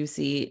really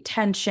juicy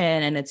tension,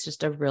 and it's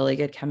just a really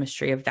good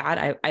chemistry of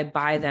that. I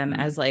buy them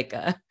as like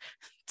a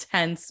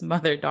tense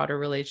mother-daughter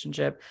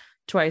relationship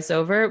twice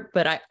over.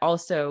 But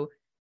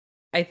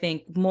I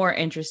think more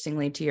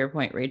interestingly, to your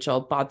point,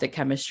 Rachel, bought the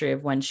chemistry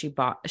of when she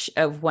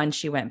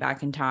went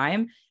back in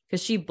time,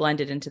 because she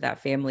blended into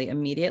that family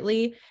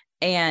immediately.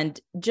 And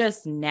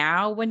just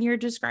now when you're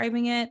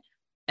describing it,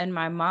 in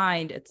my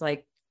mind, it's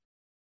like,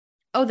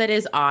 oh, that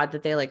is odd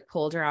that they like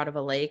pulled her out of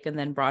a lake and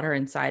then brought her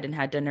inside and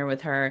had dinner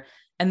with her.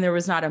 And there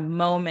was not a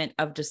moment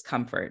of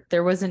discomfort.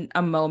 There wasn't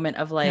a moment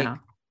of like,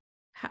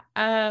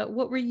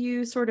 what were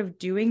you sort of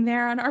doing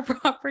there on our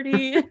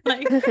property?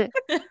 Like,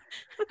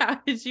 how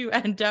did you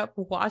end up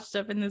washed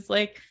up in this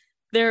lake?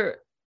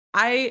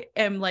 I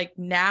am like,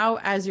 now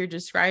as you're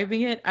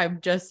describing it,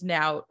 I'm just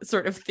now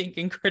sort of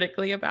thinking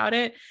critically about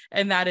it.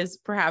 And that is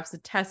perhaps a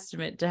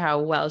testament to how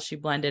well she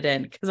blended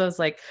in. Because I was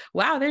like,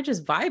 wow, they're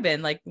just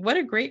vibing. Like, what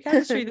a great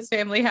chemistry this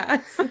family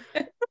has.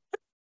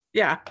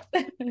 Yeah.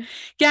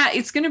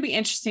 It's going to be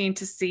interesting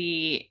to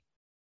see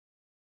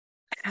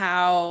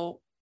how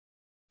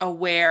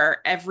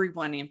aware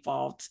everyone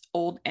involved,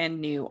 old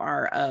and new,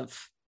 are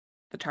of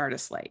the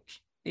TARDIS lake,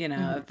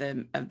 of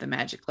the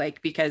magic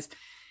lake, because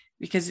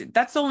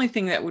that's the only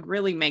thing that would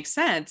really make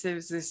sense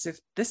is this, if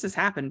this has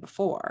happened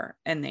before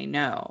and they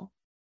know,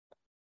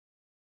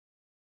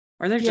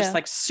 or they're just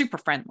like super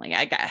friendly,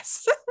 I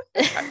guess.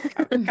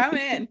 come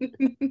in,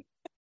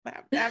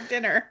 have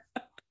dinner.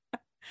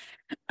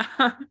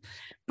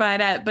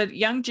 But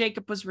young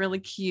Jacob was really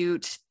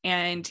cute,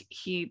 and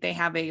they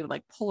have a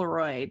like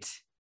Polaroid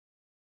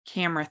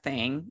camera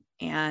thing,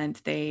 and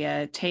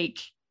they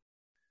take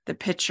the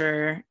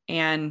picture,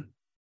 and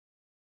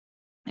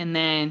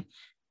then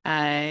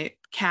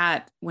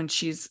Kat, when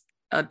she's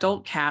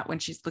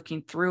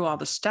looking through all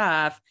the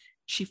stuff,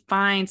 she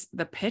finds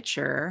the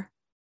picture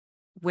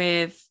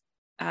with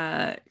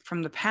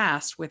from the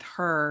past with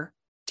her,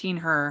 teen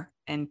her,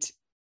 and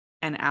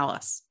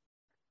Alice.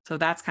 So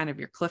that's kind of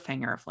your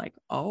cliffhanger of like,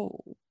 oh,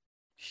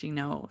 she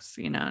knows,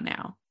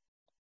 now.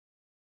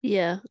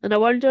 Yeah, and I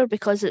wonder,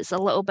 because it's a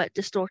little bit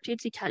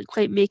distorted, you can't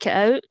quite make it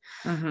out,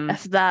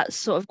 if that's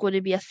sort of going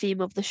to be a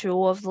theme of the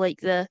show, of like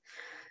the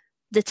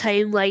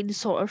timeline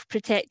sort of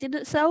protecting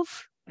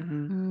itself.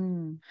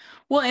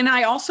 Well, and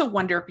I also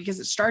wonder, because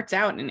it starts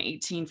out in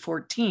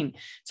 1814.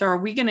 So are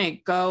we going to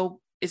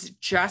go, is it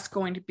just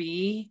going to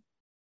be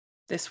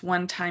this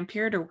one time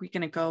period, or are we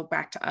going to go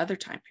back to other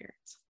time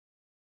periods?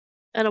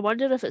 And I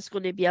wonder if it's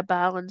going to be a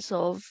balance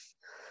of,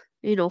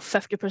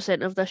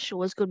 50% of this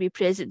show is going to be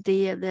present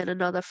day, and then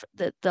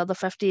the other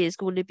 50 is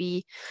going to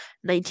be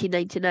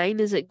 1999.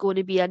 Is it going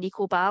to be an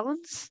equal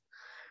balance?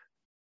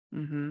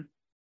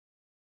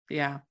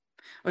 Yeah.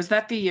 Was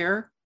that the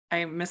year?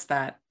 I missed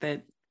that.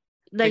 That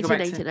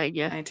 1999,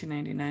 yeah.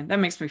 1999. That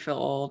makes me feel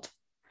old.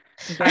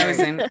 I was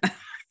in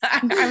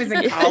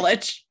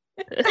college.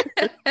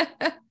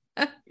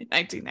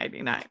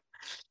 1999.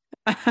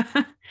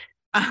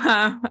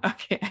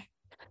 Okay.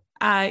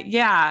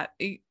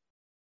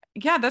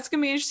 That's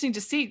gonna be interesting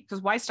to see,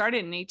 because why start it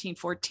in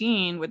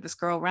 1814 with this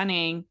girl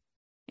running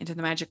into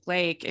the magic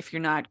lake if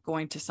you're not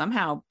going to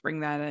somehow bring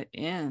that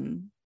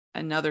in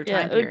another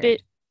time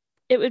period?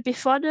 It would be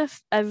fun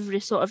if every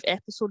sort of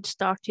episode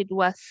started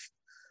with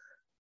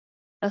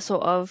a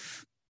sort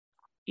of,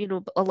 a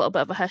little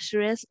bit of a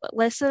history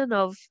lesson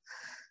of,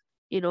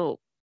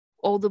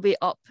 all the way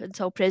up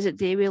until present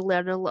day. We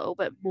learn a little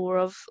bit more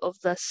of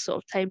this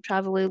sort of time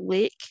traveling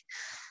lake.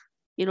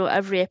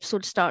 Every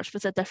episode starts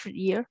with a different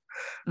year.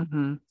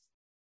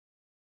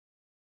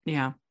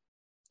 Yeah,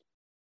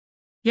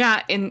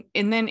 and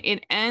then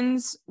it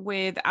ends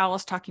with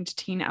Alice talking to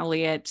teen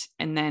Elliot,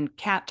 and then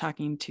Kat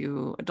talking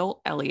to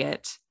adult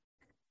Elliot,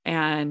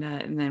 and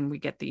then we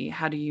get the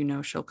 "How do you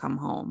know she'll come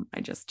home? I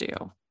just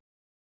do."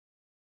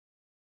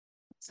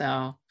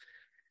 So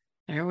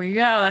there we go.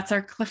 That's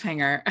our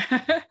cliffhanger.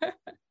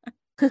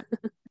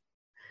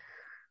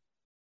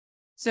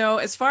 So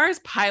as far as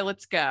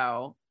pilots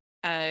go,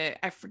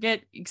 I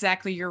forget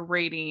exactly your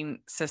rating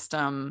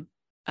system,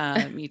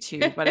 me too,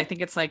 but I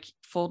think it's like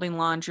folding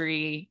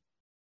laundry,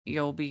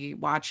 you'll be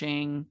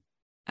watching,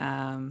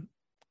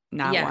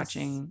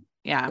 watching.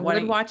 Yeah.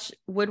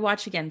 Would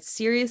watch again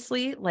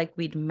seriously, like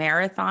we'd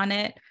marathon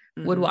it.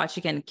 Would watch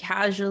again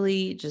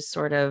casually, just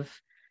sort of,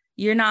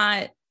 you're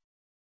not,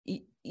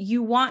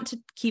 you want to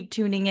keep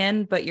tuning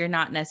in, but you're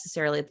not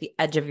necessarily at the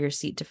edge of your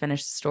seat to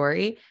finish the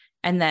story.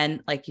 And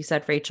then, like you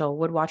said, Rachel,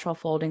 would watch while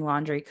folding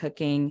laundry,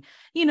 cooking,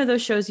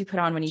 those shows you put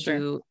on when you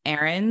do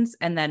errands,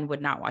 and then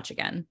would not watch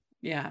again.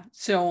 Yeah.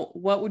 So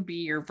what would be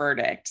your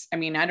verdict? I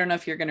mean, I don't know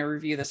if you're going to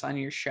review this on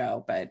your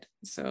show, but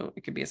so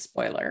it could be a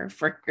spoiler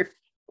for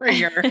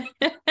your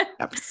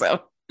episode.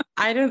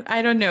 I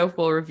don't know if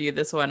we'll review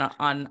this one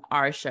on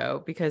our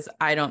show, because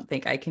I don't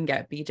think I can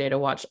get BJ to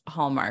watch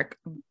Hallmark,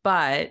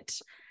 but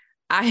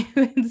I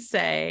would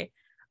say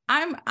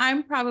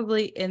I'm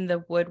probably in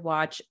the would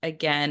watch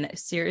again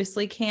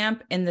seriously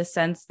camp, in the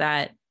sense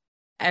that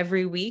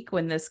every week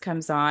when this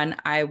comes on,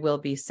 I will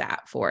be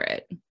sat for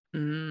it.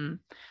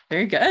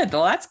 Very good.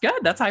 Well, that's good.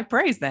 That's high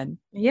praise then.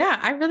 Yeah,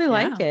 I really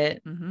like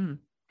it.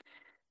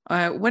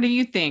 What do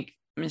you think,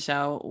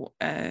 Michelle?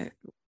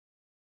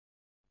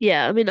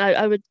 Yeah, I mean,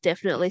 I would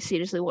definitely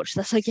seriously watch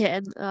this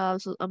again.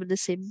 So I'm in the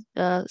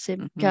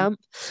same camp.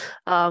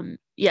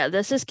 Yeah,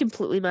 this is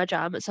completely my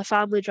jam. It's a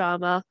family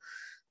drama.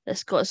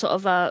 It's got sort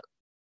of a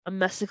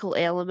mystical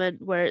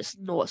element where it's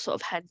not sort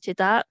of hinted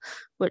at,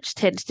 which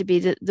tends to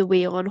be the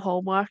way on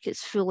Hallmark.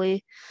 It's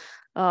fully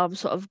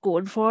sort of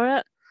going for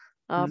it.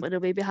 And I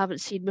maybe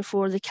haven't seen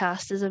before. The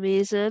cast is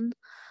amazing.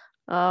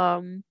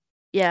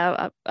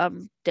 Yeah,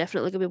 I'm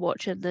definitely gonna be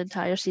watching the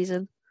entire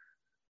season.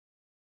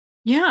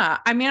 Yeah,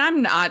 I mean,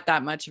 I'm not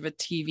that much of a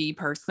TV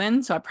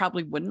person, so I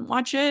probably wouldn't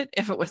watch it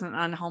if it wasn't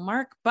on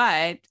Hallmark,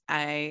 but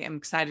I am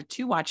excited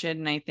to watch it,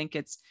 and I think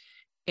it's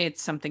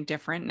something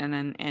different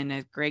and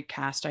a great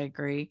cast. I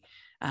agree.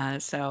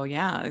 So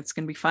yeah, it's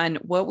going to be fun.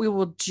 What we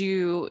will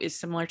do is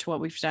similar to what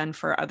we've done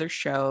for other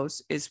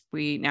shows, is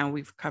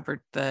we've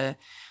covered the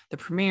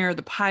premiere,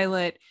 the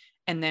pilot,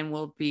 and then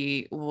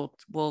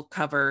we'll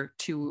cover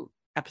 2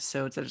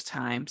 episodes at a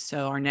time.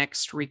 So our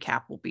next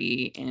recap will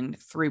be in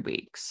 3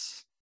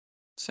 weeks.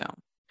 So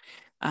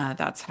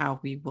that's how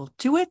we will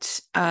do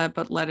it.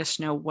 But let us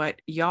know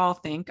what y'all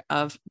think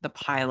of the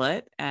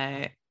pilot,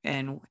 and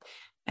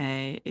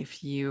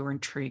if you are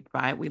intrigued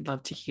by it, we'd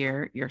love to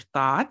hear your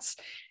thoughts.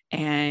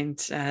 And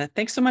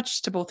thanks so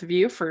much to both of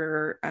you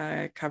for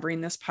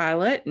covering this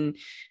pilot. And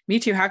me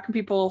too. How can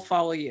people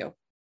follow you?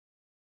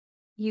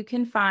 You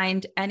can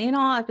find any and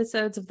all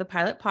episodes of the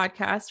Pilot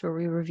Podcast, where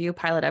we review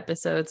pilot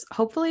episodes,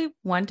 hopefully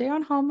one day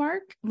on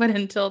Hallmark, but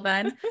until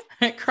then,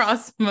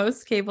 across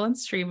most cable and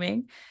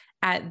streaming,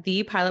 at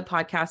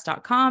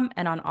thepilotpodcast.com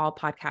and on all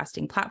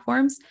podcasting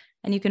platforms.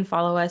 And you can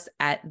follow us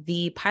at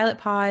The Pilot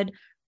Pod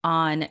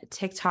on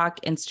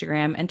TikTok,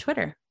 Instagram, and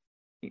Twitter.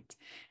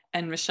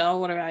 And Michelle,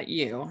 what about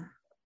you?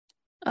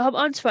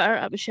 On Twitter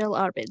at Michelle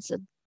R.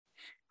 Benson.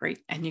 Great.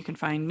 And you can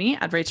find me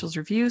at Rachel's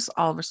Reviews,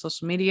 all over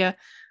social media,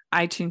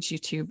 iTunes,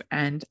 YouTube,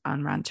 and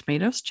on Rotten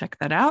Tomatoes. Check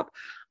that out.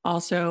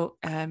 Also,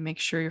 make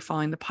sure you're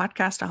following the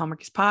podcast at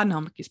Hallmarkies Pod and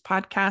Hallmarkies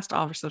Podcast,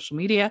 all over social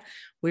media.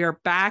 We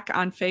are back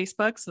on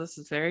Facebook, so this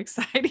is very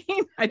exciting.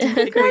 I didn't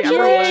think we ever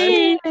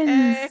would.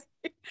 Hey.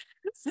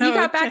 So you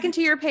got back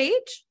into your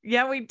page?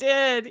 Yeah, we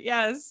did.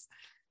 Yes.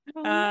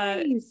 Oh,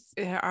 nice.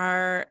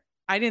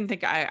 I didn't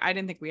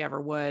think we ever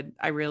would.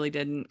 I really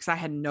didn't, because I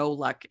had no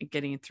luck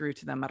getting through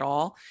to them at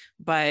all.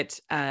 But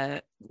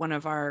one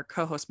of our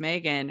co-hosts,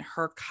 Megan,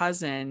 her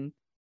cousin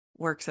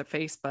works at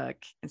Facebook,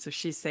 and so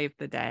she saved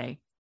the day.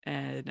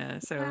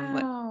 And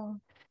Wow.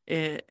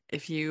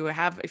 if you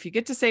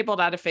get disabled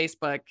out of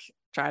Facebook,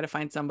 try to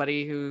find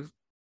somebody who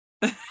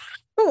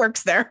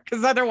works there,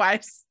 because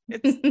otherwise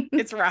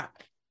it's rough.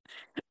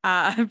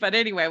 But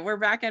anyway, we're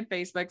back on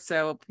Facebook,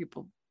 so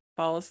people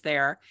follow us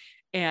there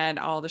and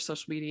all the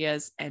social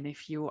medias. And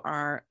if you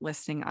are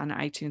listening on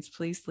iTunes,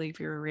 please leave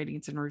your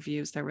ratings and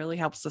reviews. That really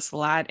helps us a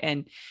lot.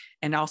 And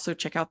also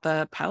check out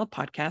the Pilot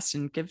Podcast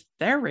and give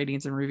their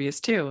ratings and reviews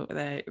too.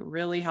 That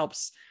really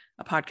helps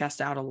a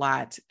podcast out a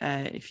lot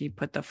if you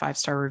put the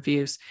 5-star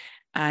reviews.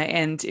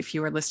 And if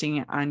you are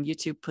listening on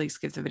YouTube, please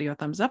give the video a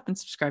thumbs up and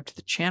subscribe to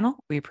the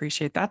channel. We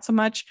appreciate that so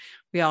much.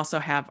 We also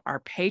have our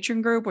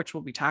Patreon group, which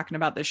we'll be talking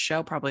about this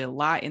show probably a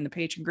lot in the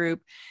Patreon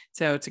group.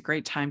 So it's a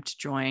great time to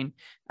join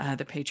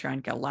the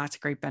Patreon, get lots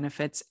of great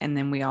benefits. And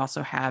then we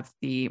also have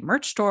the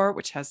merch store,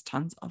 which has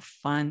tons of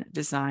fun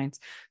designs.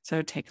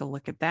 So take a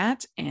look at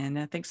that.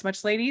 And thanks so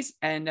much, ladies.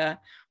 And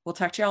we'll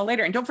talk to y'all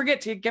later. And don't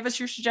forget to give us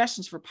your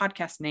suggestions for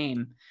podcast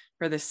name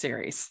for this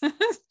series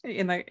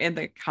in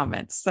the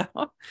comments. So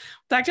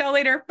talk to y'all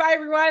later. Bye,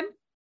 everyone.